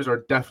Raptors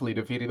are definitely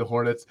defeating the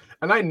Hornets,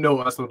 and I know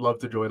us would love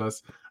to join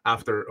us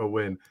after a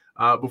win.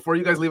 Before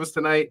you guys leave us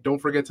tonight, don't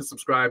forget to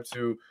subscribe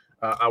to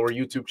our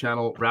YouTube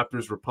channel,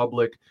 Raptors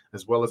Republic,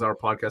 as well as our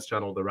podcast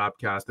channel, The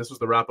Rapcast. This was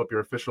the wrap up,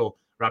 your official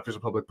Raptors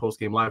Republic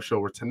post-game live show,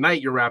 where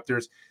tonight your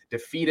Raptors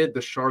defeated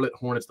the Charlotte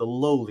Hornets, the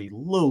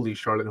lowly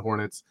Charlotte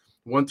Hornets,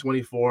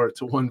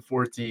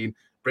 124-114.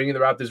 Bringing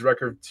the Raptors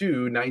record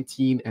to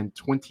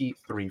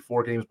 19-23,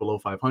 4 games below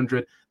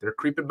 500. They're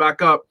creeping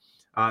back up.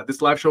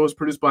 This live show was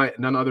produced by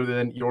none other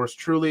than yours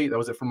truly. That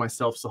was it for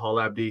myself, Sahal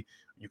Abdi.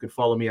 You can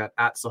follow me at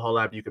Sahal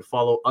Abdi. You can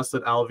follow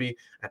Asad Alvi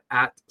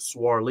at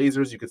Swar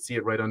Lasers. You can see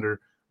it right under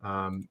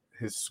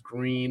his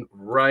screen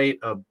right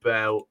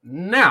about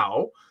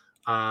now.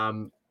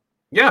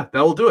 That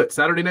will do it.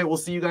 Saturday night, we'll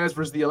see you guys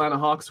versus the Atlanta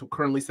Hawks, who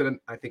currently sit in,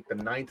 I think, the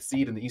 9th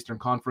seed in the Eastern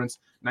Conference.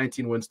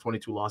 19 wins,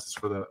 22 losses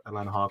for the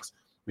Atlanta Hawks.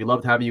 We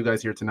loved having you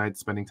guys here tonight,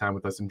 spending time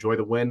with us. Enjoy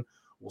the win.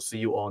 We'll see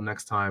you all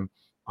next time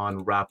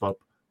on Wrap Up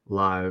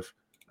Live.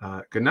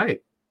 Good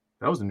night.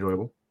 That was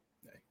enjoyable.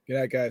 Good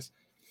night, guys.